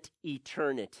represent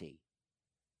eternity.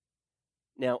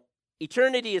 Now,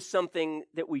 eternity is something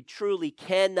that we truly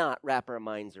cannot wrap our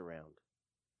minds around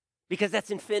because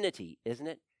that's infinity, isn't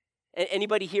it?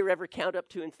 Anybody here ever count up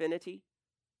to infinity?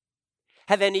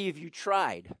 Have any of you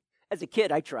tried? As a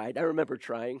kid, I tried. I remember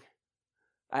trying.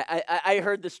 I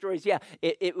heard the stories. Yeah,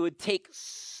 it would take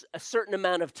a certain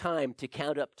amount of time to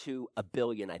count up to 1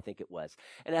 billion, I think it was.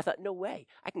 And I thought, no way,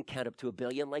 I can count up to 1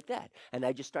 billion like that. And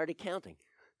I just started counting.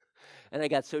 And I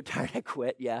got so tired, I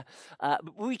quit, yeah.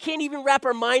 But we can't even wrap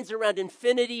our minds around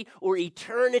infinity or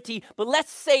eternity. But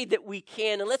let's say that we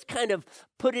can, and let's kind of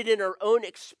put it in our own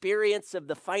experience of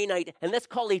the finite, and let's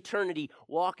call eternity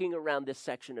walking around this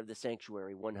section of the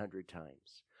sanctuary 100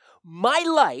 times. My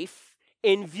life,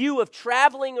 in view of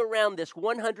traveling around this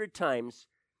 100 times,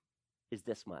 is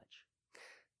this much.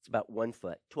 It's about 1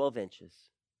 foot, 12 inches.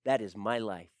 That is my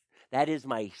life. That is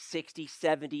my 60,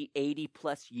 70, 80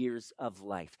 plus years of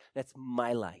life. That's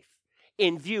my life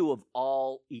in view of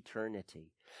all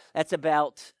eternity. That's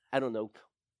about,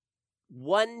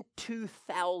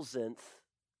 1/2000th.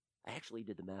 I actually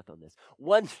did the math on this.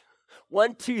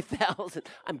 1/2000.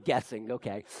 I'm guessing,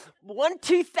 okay.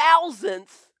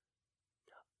 1/2000th.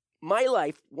 My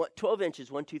life, 12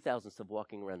 inches, 1/2000th of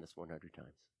walking around this 100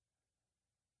 times.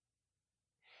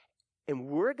 And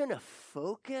we're going to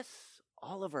focus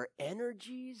all of our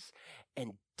energies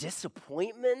and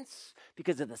disappointments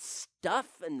because of the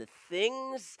stuff and the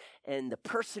things and the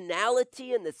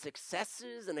personality and the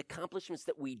successes and accomplishments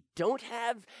that we don't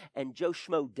have and Joe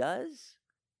Schmo does.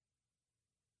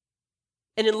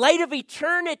 And in light of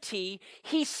eternity,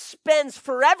 he spends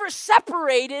forever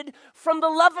separated from the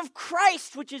love of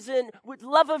Christ,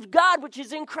 love of God, which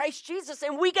is in Christ Jesus.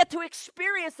 And we get to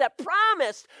experience that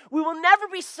promise. We will never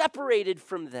be separated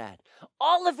from that.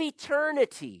 All of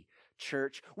eternity,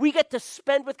 church, we get to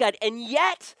spend with God. And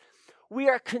yet, we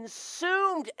are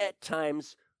consumed at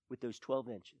times with those 12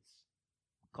 inches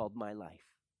called my life.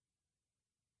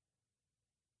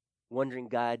 Wondering,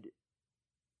 God,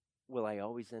 will I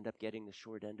always end up getting the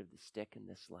short end of the stick in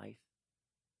this life?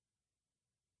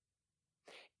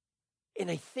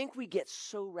 And I think we get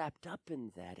so wrapped up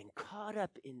in that and caught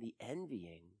up in the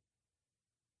envying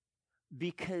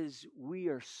because we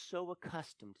are so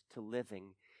accustomed to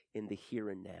living in the here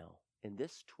and now, in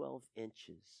this 12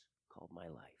 inches called my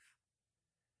life,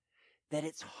 that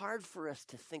it's hard for us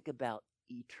to think about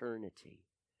eternity.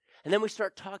 And then we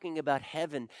start talking about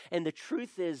heaven, and the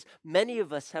truth is many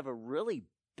of us have a really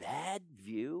bad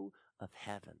view of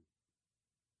heaven.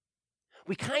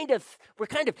 We're kind of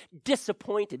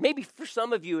disappointed. Maybe for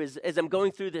some of you, as I'm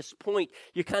going through this point,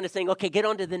 you're kind of saying, okay, get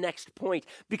on to the next point,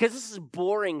 because this is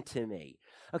boring to me.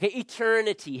 Okay,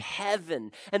 eternity,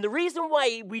 heaven. And the reason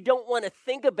why we don't want to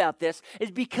think about this is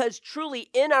because truly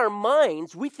in our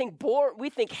minds, we think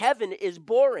heaven is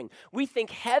boring. We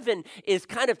think heaven is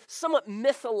kind of somewhat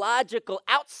mythological,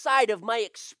 outside of my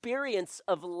experience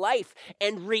of life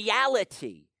and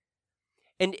reality.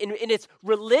 And it's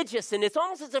religious, and it's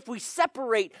almost as if we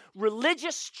separate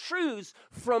religious truths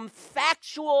from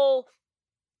factual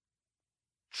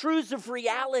truths of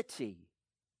reality.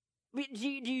 Do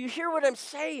you hear what I'm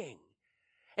saying?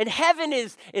 And heaven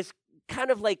is kind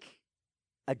of like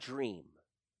a dream.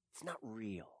 It's not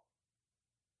real.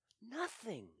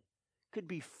 Nothing could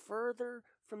be further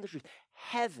from the truth.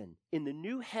 Heaven, in the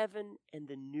new heaven and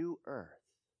the new earth,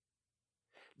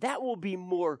 that will be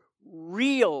more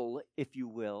real, if you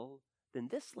will, than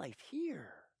this life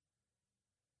here.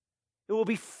 It will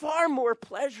be far more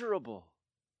pleasurable.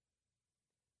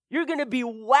 You're going to be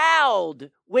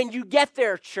wowed when you get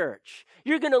there, church.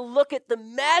 You're going to look at the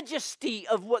majesty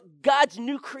of what God's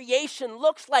new creation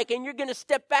looks like, and you're going to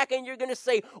step back and you're going to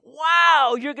say,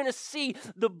 wow. You're going to see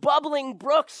the bubbling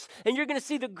brooks, and you're going to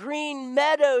see the green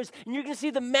meadows, and you're going to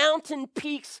see the mountain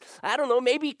peaks, I don't know,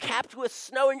 maybe capped with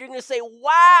snow, and you're going to say,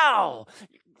 wow.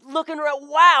 Looking around,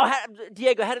 wow.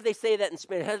 Diego, how do they say that in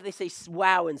Spanish? How do they say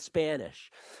wow in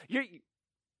Spanish?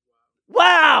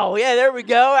 Wow, yeah, there we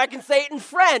go. I can say it in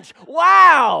French.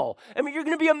 Wow. I mean, you're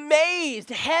going to be amazed.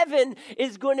 Heaven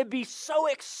is going to be so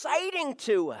exciting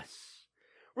to us.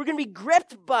 We're going to be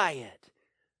gripped by it.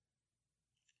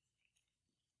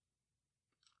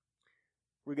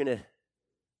 We're going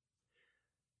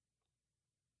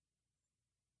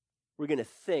to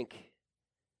think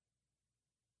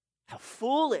how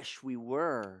foolish we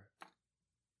were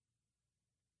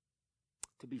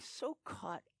to be so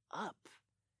caught up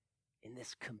in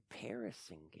this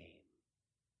comparison game.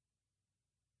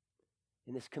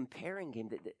 In this comparing game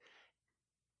that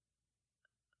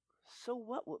so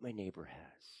what my neighbor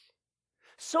has?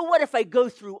 So what if I go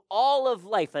through all of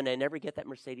life and I never get that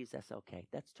Mercedes SLK?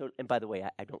 That's total. And by the way,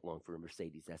 I don't long for a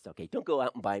Mercedes SLK. Don't go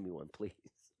out and buy me one, please.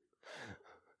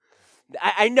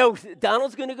 I know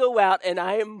Donald's going to go out,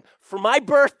 and for my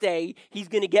birthday, he's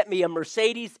going to get me a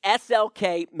Mercedes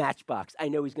SLK Matchbox. I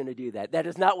know he's going to do that. That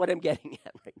is not what I'm getting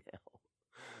at right now.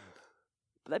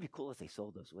 But that'd be cool if they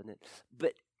sold those, wouldn't it?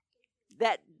 But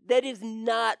that is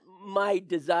not my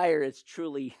desire. It's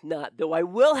truly not. Though I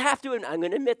will have to, and I'm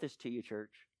going to admit this to you,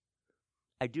 church.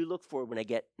 I do look forward when I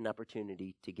get an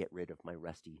opportunity to get rid of my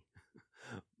rusty,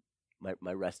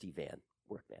 my rusty van,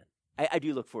 work van. I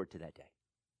do look forward to that day.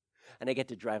 And I get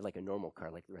to drive like a normal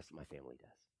car like the rest of my family does.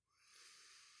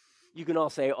 You can all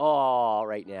say, oh,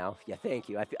 right now. Yeah, thank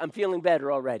you. I'm feeling better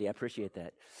already. I appreciate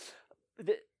that.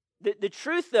 The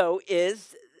truth, though,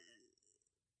 is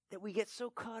that we get so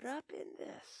caught up in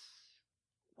this.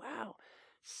 Wow,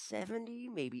 70,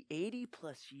 maybe 80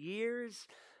 plus years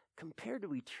compared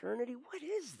to eternity. What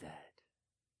is that?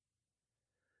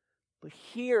 But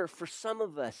here, for some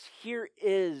of us, here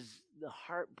is the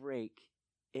heartbreak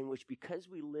in which, because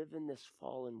we live in this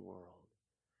fallen world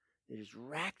that is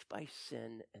racked by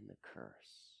sin and the curse,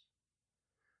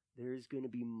 there is going to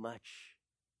be much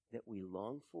that we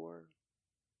long for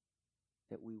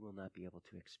that we will not be able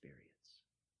to experience.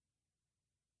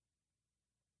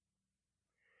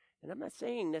 And I'm not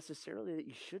saying necessarily that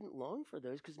you shouldn't long for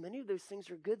those, because many of those things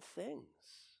are good things.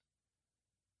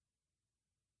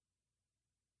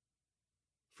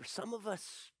 For some of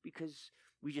us, because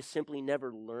we just simply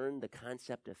never learned the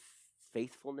concept of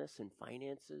faithfulness and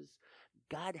finances,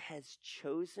 God has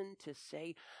chosen to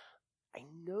say, I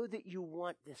know that you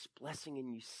want this blessing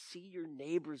and you see your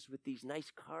neighbors with these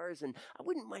nice cars, and I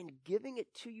wouldn't mind giving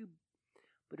it to you,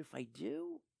 but if I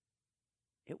do,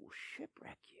 it will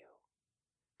shipwreck you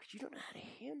because you don't know how to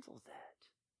handle that.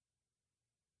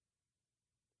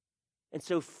 And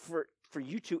so for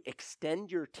you to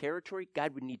extend your territory,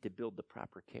 God would need to build the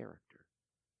proper character.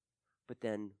 But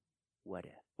then what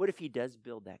if? What if he does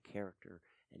build that character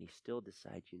and he still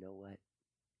decides, you know what?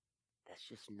 That's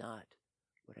just not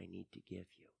what I need to give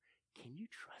you. Can you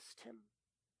trust him?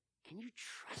 Can you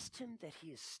trust him that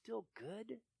he is still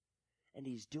good and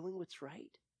he's doing what's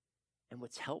right and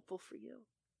what's helpful for you?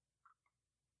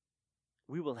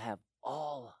 We will have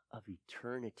all of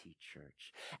eternity,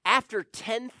 church. After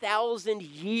 10,000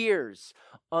 years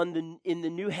in the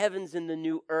new heavens and the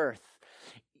new earth,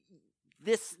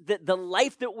 the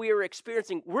life that we are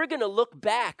experiencing, we're going to look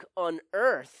back on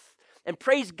earth, and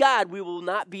praise God, we will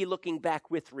not be looking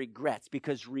back with regrets,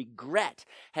 because regret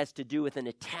has to do with an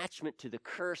attachment to the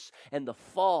curse and the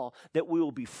fall that we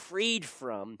will be freed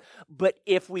from. But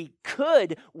if we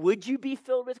could, would you be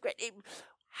filled with regret?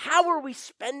 How are we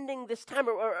spending this time?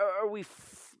 Are we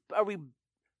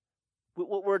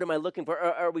what word am I looking for?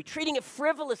 Are we treating it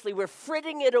frivolously? We're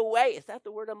fritting it away. Is that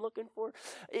the word I'm looking for?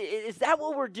 Is that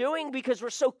what we're doing? Because we're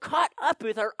so caught up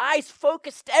with our eyes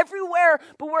focused everywhere,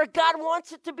 but where God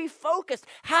wants it to be focused.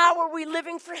 How are we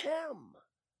living for him?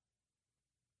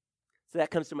 So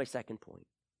that comes to my second point.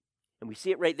 And we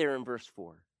see it right there in verse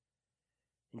 4.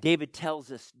 And David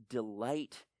tells us,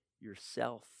 delight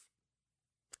yourself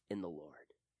in the Lord,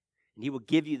 and he will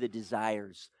give you the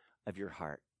desires of your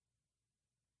heart.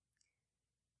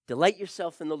 Delight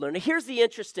yourself in the Lord. Now, here's the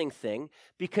interesting thing,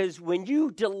 because when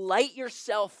you delight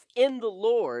yourself in the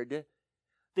Lord,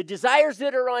 the desires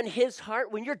that are on his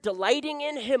heart, when you're delighting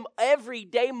in him every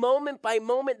day, moment by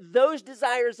moment, those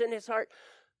desires in his heart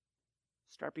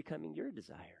start becoming your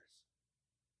desires.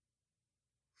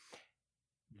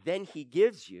 Then he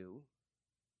gives you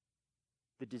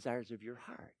the desires of your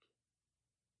heart.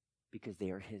 because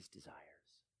they are his desires.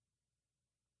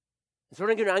 And so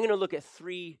I'm going to look at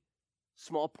three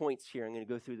small points here. I'm going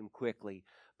to go through them quickly,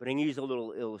 but I'm going to use a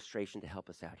little illustration to help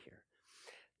us out here.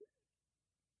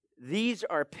 These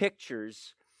are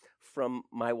pictures from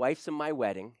my wife's and my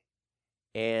wedding,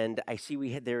 and I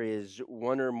see there is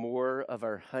one or more of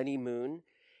our honeymoon,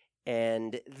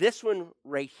 and this one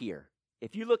right here.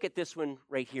 If you look at this one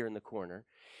right here in the corner,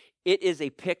 it is a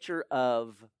picture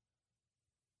of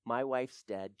my wife's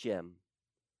dad, Jim,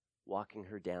 walking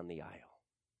her down the aisle.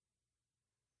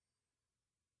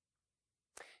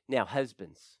 Now,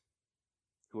 husbands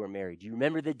who are married, do you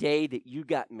remember the day that you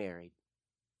got married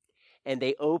and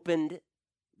they opened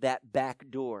that back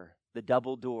door, the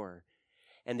double door,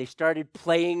 and they started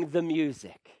playing the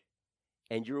music,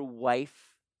 and your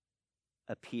wife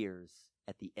appears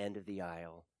at the end of the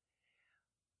aisle?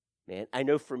 Man, I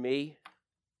know for me,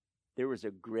 there was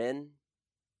a grin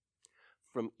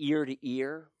from ear to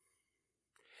ear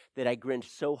that I grinned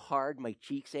so hard my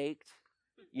cheeks ached.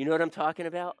 You know what I'm talking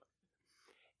about?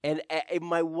 And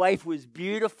my wife was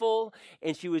beautiful,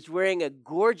 and she was wearing a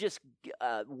gorgeous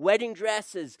wedding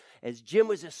dress as Jim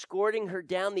was escorting her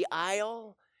down the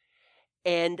aisle.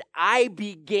 And I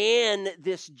began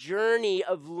this journey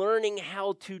of learning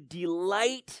how to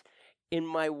delight in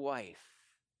my wife.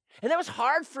 And that was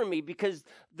hard for me because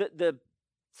the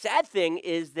sad thing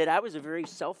is that I was a very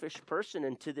selfish person,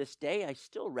 and to this day, I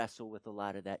still wrestle with a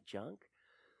lot of that junk.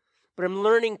 But I'm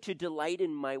learning to delight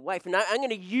in my wife. And I'm going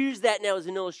to use that now as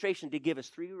an illustration to give us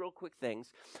three real quick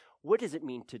things. What does it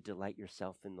mean to delight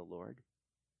yourself in the Lord?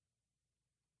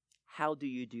 How do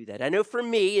you do that? I know for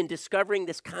me, in discovering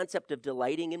this concept of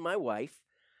delighting in my wife,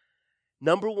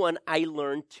 number one, I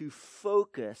learned to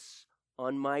focus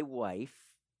on my wife,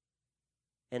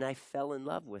 and I fell in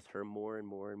love with her more and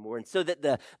more and more. And so that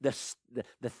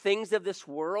the things of this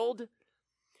world,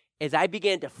 as I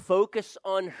began to focus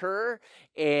on her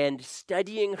and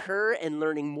studying her and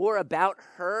learning more about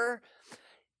her,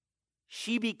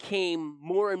 she became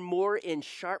more and more in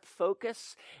sharp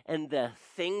focus, and the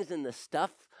things and the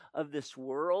stuff of this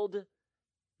world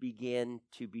began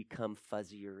to become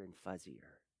fuzzier and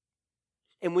fuzzier.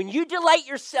 And when you delight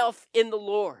yourself in the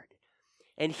Lord,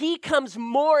 and he comes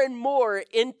more and more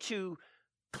into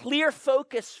clear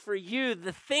focus for you,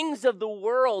 the things of the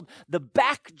world, the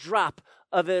backdrop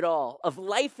of it all, of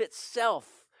life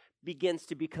itself, begins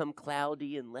to become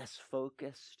cloudy and less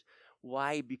focused.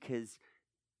 Why? Because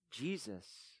Jesus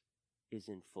is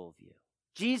in full view.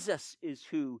 Jesus is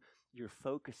who you're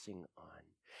focusing on.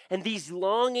 And these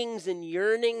longings and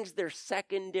yearnings, they're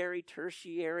secondary,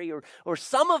 tertiary, or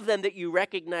some of them that you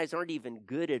recognize aren't even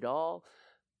good at all,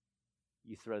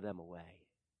 you throw them away.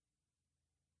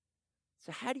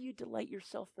 So how do you delight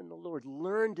yourself in the Lord?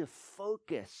 Learn to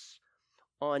focus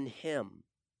on him.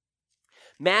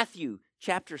 Matthew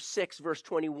chapter 6, verse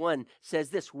 21 says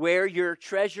this: where your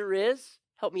treasure is,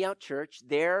 help me out, church,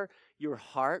 there your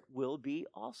heart will be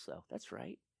also. That's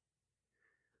right.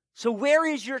 So where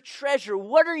is your treasure?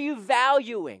 What are you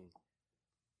valuing?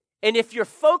 And if you're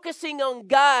focusing on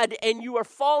God and you are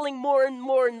falling more and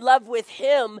more in love with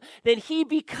him, then he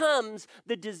becomes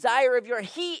the desire of your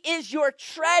heart. He is your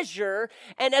treasure,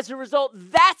 and as a result,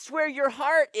 that's where your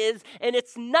heart is, and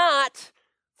it's not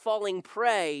falling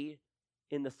prey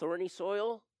in the thorny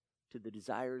soil to the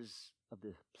desires of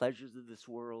the pleasures of this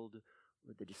world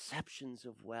or the deceptions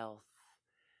of wealth.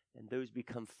 And those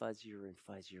become fuzzier and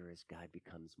fuzzier as God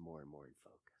becomes more and more in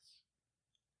focus.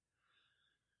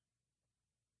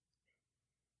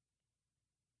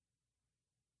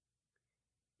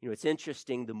 You know, it's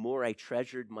interesting, the more I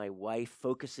treasured my wife,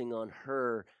 focusing on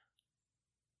her,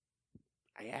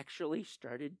 I actually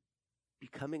started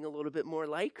becoming a little bit more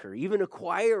like her, even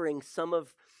acquiring some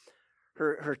of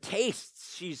her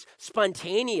tastes. She's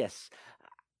spontaneous.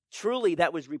 Truly,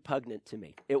 that was repugnant to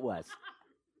me. It was.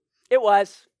 It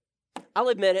was. I'll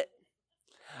admit it.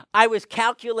 I was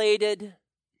calculated.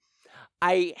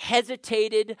 I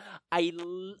hesitated.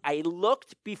 I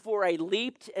looked before I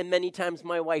leaped, and many times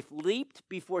my wife leaped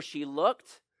before she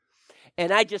looked.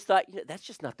 And I just thought, that's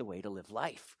just not the way to live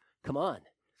life. Come on.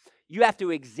 You have to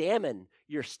examine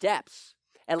your steps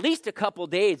at least a couple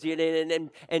days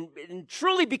and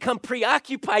truly become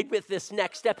preoccupied with this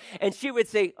next step. And she would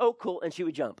say, oh, cool, and she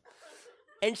would jump.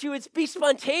 And she would be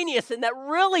spontaneous, and that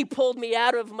really pulled me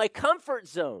out of my comfort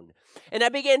zone. And I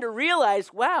began to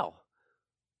realize, wow,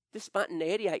 this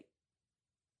spontaneity, I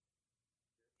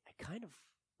kind of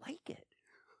like it.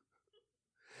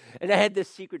 And I had this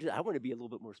secret, I want to be a little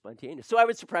bit more spontaneous. So I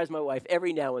would surprise my wife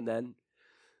every now and then,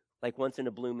 like once in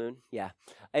a blue moon,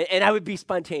 and I would be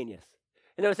spontaneous.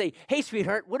 And I would say, hey,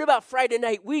 sweetheart, what about Friday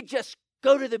night? We just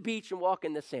Go to the beach and walk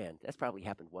in the sand. That's probably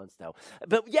happened once, though.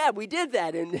 But yeah, we did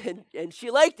that, and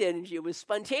she liked it, and it was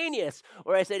spontaneous.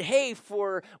 Or I said, hey,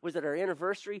 was it our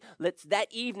anniversary? That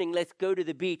evening, let's go to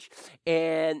the beach.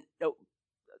 And,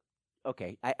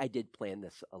 okay, I did plan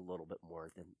this a little bit more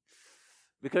than,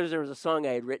 because there was a song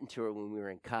I had written to her when we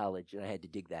were in college, and I had to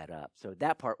dig that up. So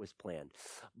that part was planned.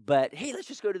 But, hey, let's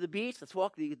just go to the beach. Let's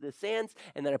walk the sands.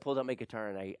 And then I pulled out my guitar,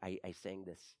 and I sang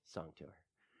this song to her.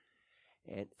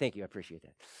 And thank you. I appreciate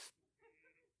that.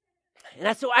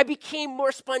 And so I became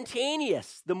more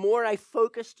spontaneous the more I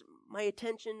focused my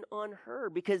attention on her,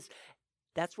 because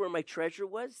that's where my treasure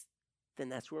was, then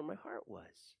that's where my heart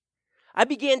was. I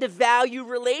began to value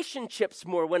relationships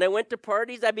more. When I went to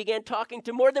parties, I began talking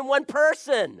to more than one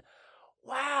person.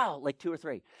 Wow, like 2 or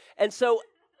 3. And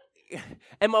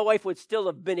my wife would still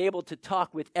have been able to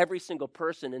talk with every single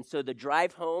person. And so the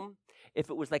drive home, if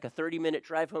it was like a 30-minute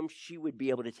drive home, she would be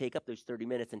able to take up those 30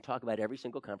 minutes and talk about every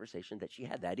single conversation that she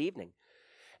had that evening.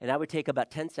 And I would take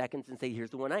about 10 seconds and say,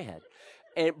 here's the one I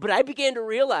had. But I began to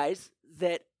realize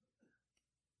that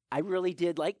I really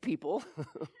did like people.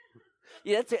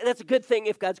 Yeah, that's a good thing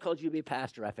if God's called you to be a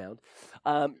pastor, I found.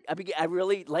 I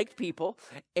really liked people,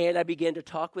 and I began to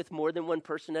talk with more than one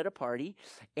person at a party,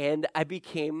 and I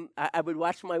would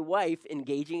watch my wife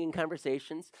engaging in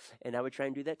conversations, and I would try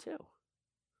and do that too.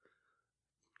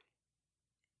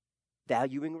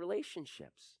 Valuing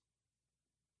relationships.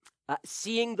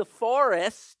 Seeing the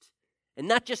forest and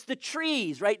not just the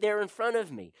trees right there in front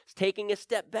of me. It's taking a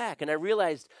step back, and I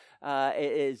realized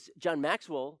as John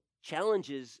Maxwell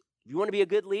challenges, if you want to be a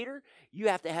good leader, you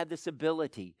have to have this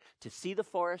ability to see the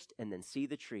forest and then see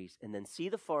the trees, and then see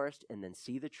the forest and then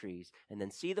see the trees, and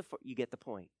then see you get the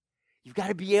point. You've got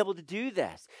to be able to do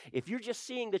this. If you're just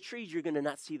seeing the trees, you're going to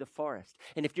not see the forest.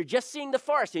 And if you're just seeing the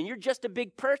forest and you're just a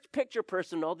big picture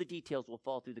person, all the details will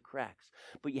fall through the cracks.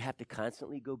 But you have to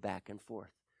constantly go back and forth.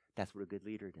 That's what a good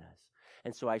leader does.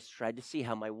 And so I tried to see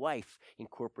how my wife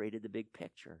incorporated the big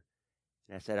picture.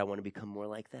 And I said, I want to become more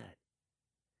like that.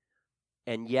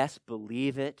 And yes,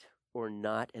 believe it or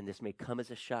not, and this may come as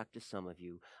a shock to some of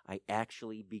you, I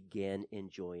actually began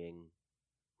enjoying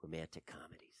romantic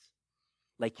comedies.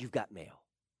 Like You've Got Mail.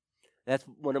 That's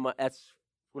one of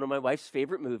my wife's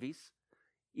favorite movies.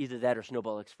 Either that or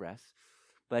Snowball Express.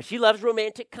 But she loves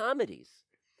romantic comedies.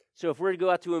 So if we're to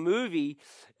go out to a movie,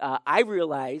 I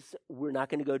realize we're not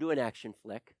going to go to an action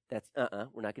flick.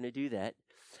 We're not going to do that.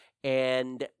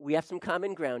 And we have some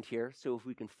common ground here. So if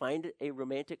we can find a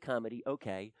romantic comedy,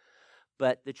 okay.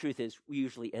 But the truth is, we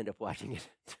usually end up watching it,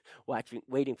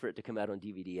 waiting for it to come out on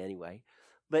DVD anyway.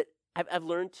 But I've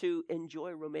learned to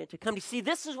enjoy romantic comedy. See,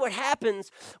 this is what happens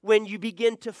when you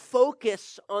begin to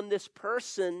focus on this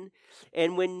person.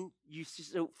 And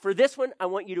so for this one, I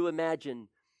want you to imagine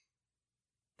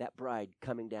that bride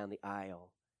coming down the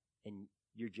aisle, and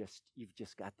you've just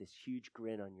got this huge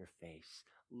grin on your face.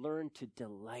 Learn to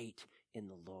delight in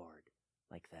the Lord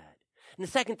like that. And the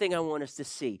second thing I want us to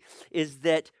see is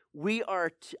that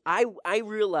I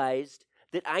realized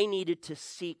that I needed to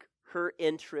seek her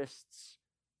interests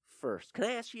first. Can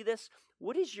I ask you this?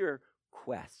 What is your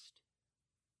quest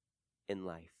in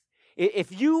life?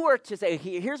 If you were to say,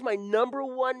 here's my number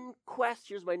one quest,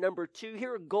 here's my number two,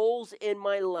 here are goals in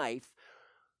my life,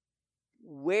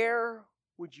 where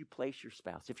would you place your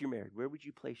spouse? If you're married, where would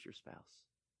you place your spouse?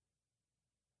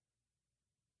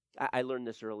 I learned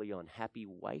this early on. Happy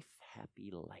wife,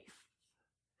 happy life.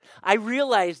 I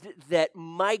realized that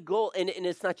my goal, and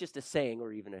it's not just a saying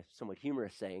or even a somewhat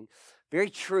humorous saying, very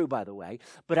true, by the way,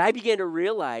 but I began to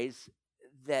realize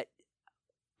that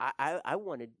I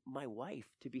wanted my wife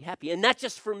to be happy. And not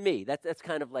just for me. That's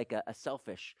kind of like a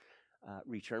selfish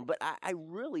return, but I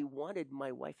really wanted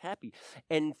my wife happy.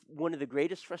 And one of the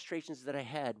greatest frustrations that I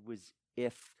had was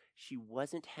if she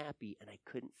wasn't happy and I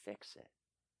couldn't fix it.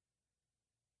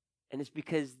 And it's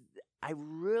because I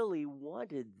really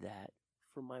wanted that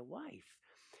for my wife.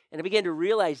 And I began to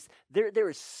realize there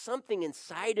is something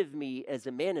inside of me as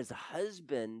a man, as a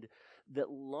husband,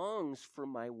 that longs for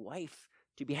my wife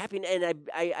to be happy. And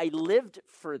I lived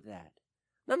for that.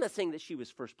 And I'm not saying that she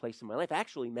was first place in my life.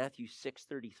 Actually, Matthew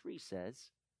 6:33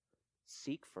 says,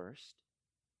 seek first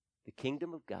the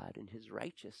kingdom of God and his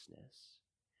righteousness,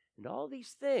 and all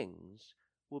these things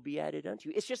will be added unto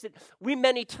you. It's just that we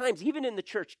many times, even in the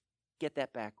church, get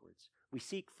that backwards. We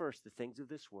seek first the things of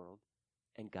this world,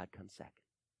 and God comes second.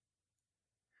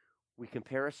 We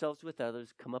compare ourselves with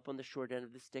others, come up on the short end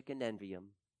of the stick and envy them,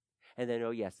 and then,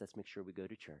 oh yes, let's make sure we go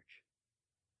to church.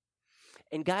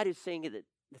 And God is saying that,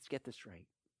 let's get this right.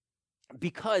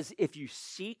 Because if you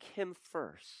seek him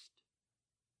first,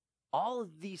 all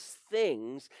of these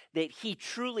things that he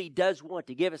truly does want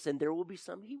to give us, and there will be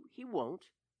some he won't,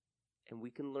 and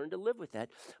we can learn to live with that,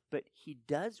 but he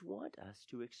does want us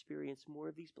to experience more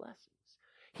of these blessings.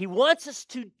 He wants us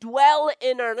to dwell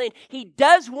in our land. He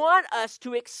does want us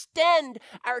to extend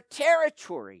our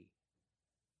territory,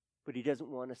 but he doesn't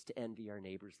want us to envy our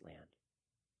neighbor's land.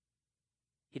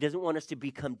 He doesn't want us to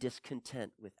become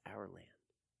discontent with our land.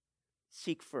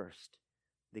 Seek first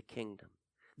the kingdom.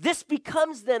 This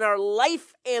becomes then our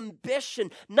life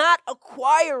ambition, not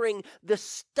acquiring the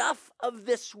stuff of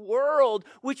this world,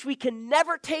 which we can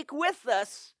never take with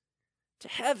us to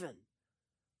heaven.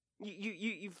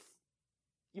 You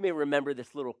may remember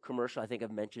this little commercial. I think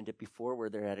I've mentioned it before, where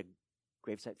they're at a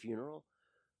gravesite funeral.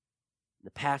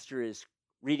 The pastor is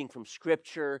reading from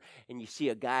Scripture, and you see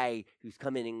a guy who's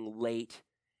coming in late,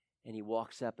 and he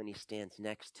walks up and he stands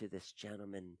next to this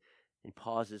gentleman and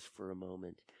pauses for a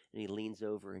moment, and he leans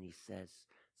over and he says,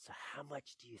 "So how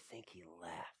much do you think he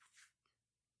left?"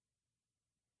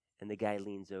 And the guy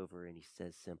leans over and he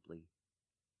says simply,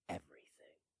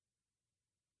 "Everything."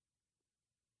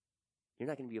 You're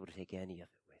not going to be able to take any of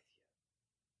it with you.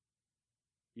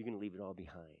 You're going to leave it all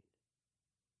behind.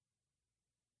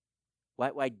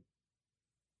 Why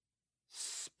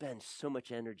spend so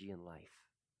much energy in life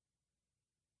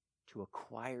to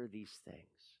acquire these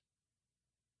things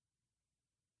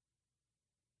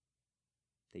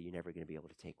that you're never going to be able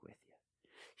to take with you?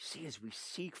 You see, as we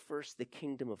seek first the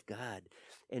kingdom of God,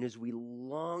 and as we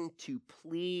long to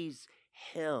please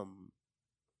him,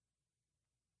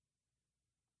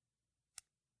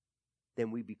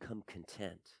 then we become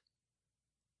content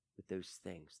with those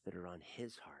things that are on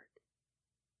his heart.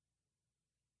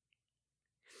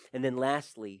 And then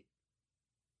lastly,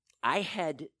 I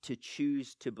had to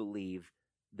choose to believe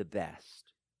the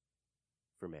best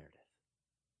for Meredith.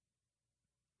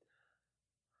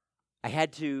 I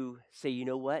had to say, you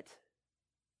know what?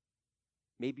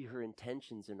 Maybe her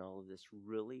intentions in all of this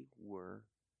really were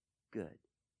good.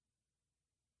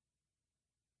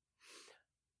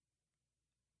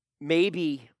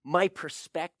 Maybe my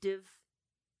perspective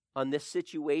on this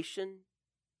situation,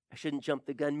 I shouldn't jump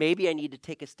the gun. Maybe I need to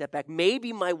take a step back.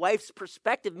 Maybe my wife's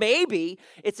perspective, maybe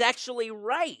it's actually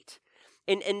right.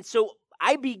 And so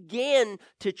I began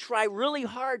to try really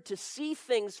hard to see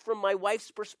things from my wife's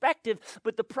perspective,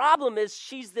 but the problem is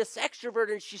she's this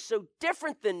extrovert and she's so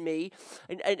different than me.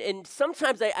 And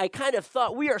sometimes I kind of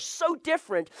thought we are so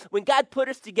different. When God put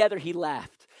us together, he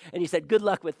laughed. And he said, "Good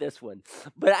luck with this one."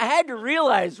 But I had to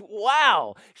realize,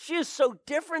 wow, she is so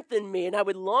different than me, and I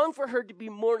would long for her to be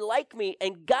more like me.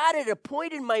 And God, at a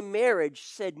point in my marriage,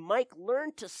 said, "Mike,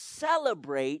 learn to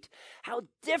celebrate how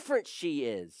different she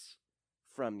is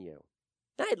from you."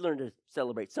 I had learned to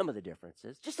celebrate some of the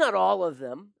differences, just not all of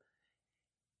them.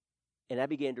 And I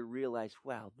began to realize,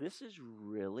 wow, this is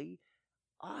really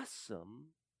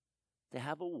awesome to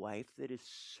have a wife that is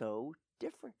so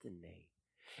different than me.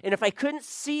 And if I couldn't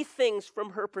see things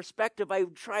from her perspective, I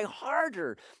would try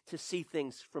harder to see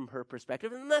things from her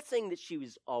perspective. And I'm not saying that she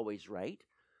was always right.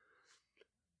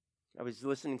 I was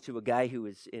listening to a guy who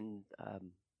was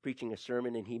preaching a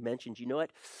sermon, and he mentioned, you know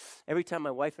what? Every time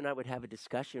my wife and I would have a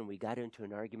discussion, we got into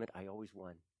an argument, I always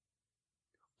won.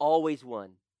 Always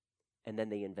won. And then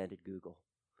they invented Google.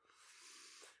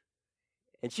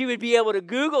 And she would be able to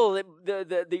Google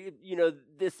the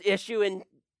this issue, and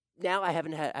now I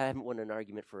haven't won an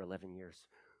argument for 11 years.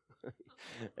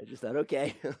 I just thought,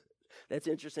 okay, that's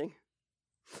interesting.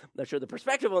 I'm not sure the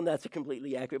perspective on that's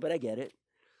completely accurate, but I get it.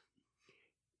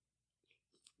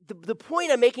 The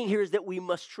point I'm making here is that we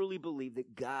must truly believe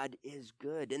that God is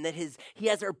good and that he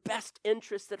has our best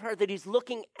interests at heart, that he's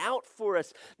looking out for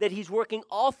us, that he's working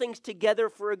all things together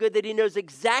for a good, that he knows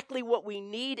exactly what we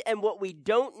need and what we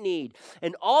don't need.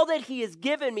 And all that he has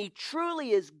given me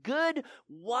truly is good,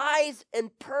 wise,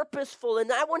 and purposeful. And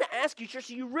I want to ask you, church,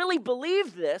 do you really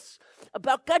believe this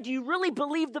about God? Do you really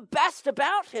believe the best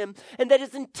about him and that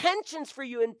his intentions for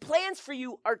you and plans for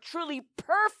you are truly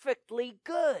perfectly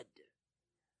good?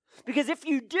 Because if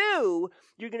you do,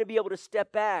 you're going to be able to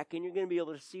step back and you're going to be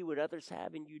able to see what others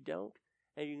have and you don't.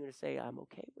 And you're going to say, I'm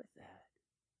okay with that.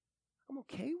 I'm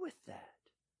okay with that.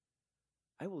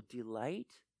 I will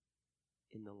delight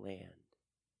in the land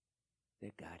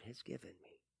that God has given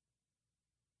me.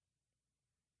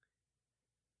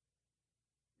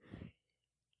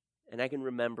 And I can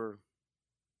remember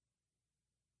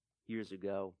years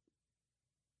ago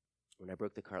when I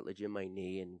broke the cartilage in my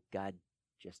knee and God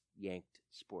just yanked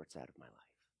sports out of my life.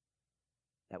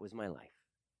 That was my life.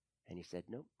 And he said,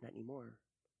 nope, not anymore.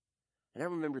 And I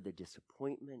remember the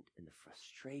disappointment and the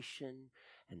frustration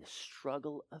and the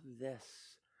struggle of this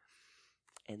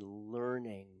and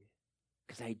learning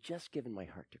because I had just given my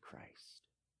heart to Christ.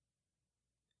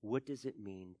 What does it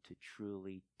mean to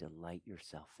truly delight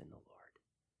yourself in the Lord?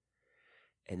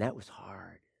 And that was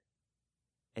hard.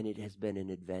 And it has been an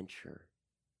adventure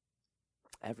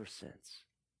ever since.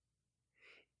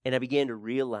 And I began to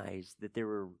realize that there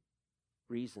were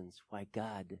reasons why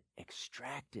God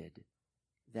extracted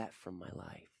that from my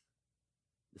life,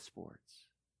 the sports.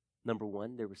 Number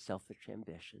one, there was selfish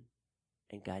ambition,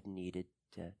 and God needed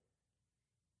to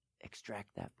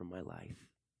extract that from my life.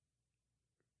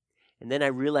 And then I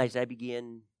realized I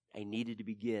needed to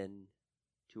begin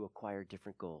to acquire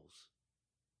different goals.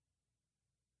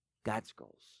 God's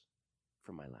goals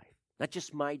for my life, not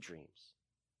just my dreams.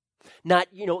 Not,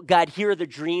 God, here are the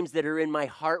dreams that are in my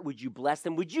heart. Would you bless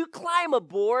them? Would you climb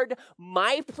aboard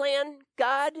my plan,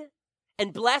 God,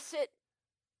 and bless it?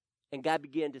 And God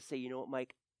began to say, you know what,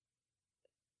 Mike,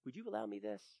 would you allow me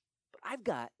this? But I've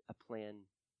got a plan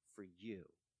for you.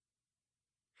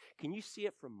 Can you see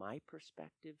it from my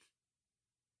perspective?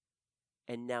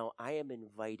 And now I am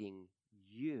inviting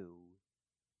you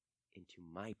into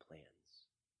my plans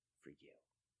for you.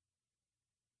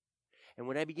 And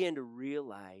when I began to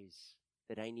realize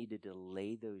that I needed to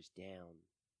lay those down,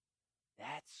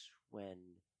 that's when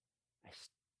I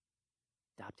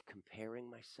stopped comparing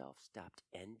myself, stopped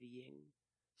envying,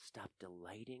 stopped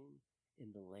delighting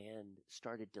in the land,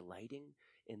 started delighting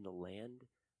in the land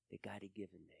that God had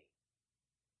given me.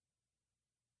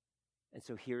 And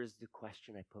so here's the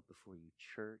question I put before you,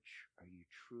 church. Are you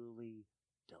truly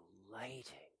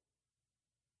delighting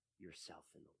yourself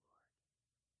in the Lord?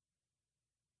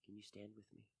 Can you stand with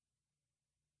me?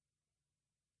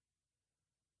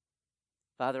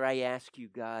 Father, I ask you,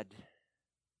 God,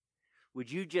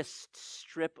 would you just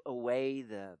strip away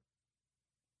the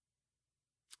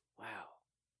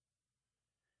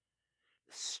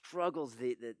struggles,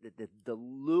 the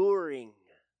luring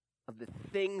of the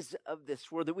things of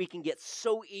this world that we can get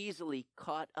so easily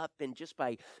caught up in just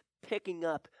by picking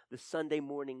up the Sunday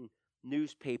morning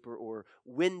newspaper or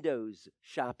windows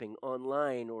shopping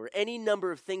online or any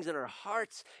number of things, and our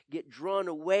hearts get drawn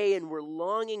away and we're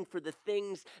longing for the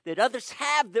things that others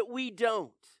have that we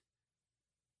don't.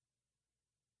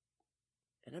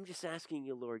 And I'm just asking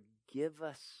you, Lord, give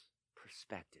us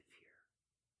perspective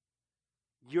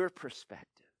here. Your perspective.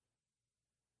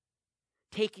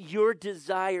 Take your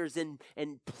desires and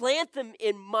plant them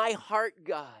in my heart,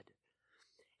 God.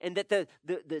 And that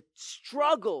the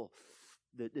struggle,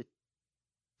 the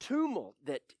tumult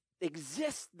that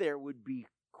exists there would be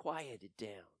quieted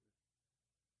down.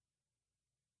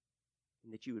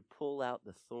 And that you would pull out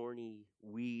the thorny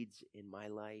weeds in my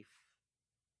life.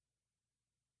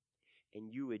 And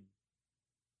you would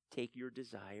take your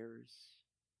desires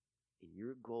and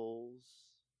your goals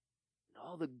and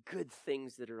all the good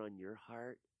things that are on your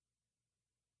heart,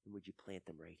 and would you plant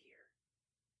them right here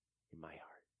in my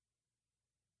heart?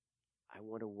 I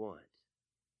want to want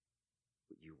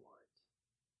what you want.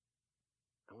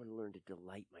 I want to learn to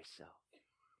delight myself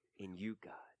in you,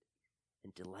 God,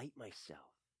 and delight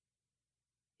myself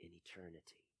in eternity.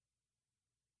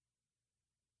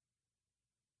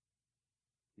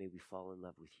 May we fall in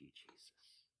love with you,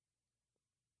 Jesus,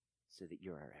 so that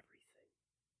you're our everything.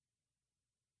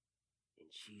 In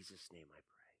Jesus' name I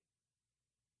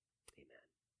pray. Amen.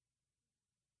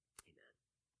 Amen.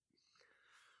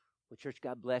 Well, church,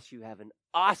 God bless you. Have an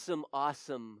awesome,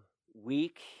 awesome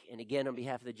week. And again, on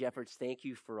behalf of the Jeffords, thank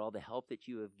you for all the help that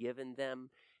you have given them.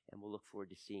 And we'll look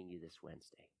forward to seeing you this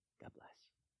Wednesday. God bless.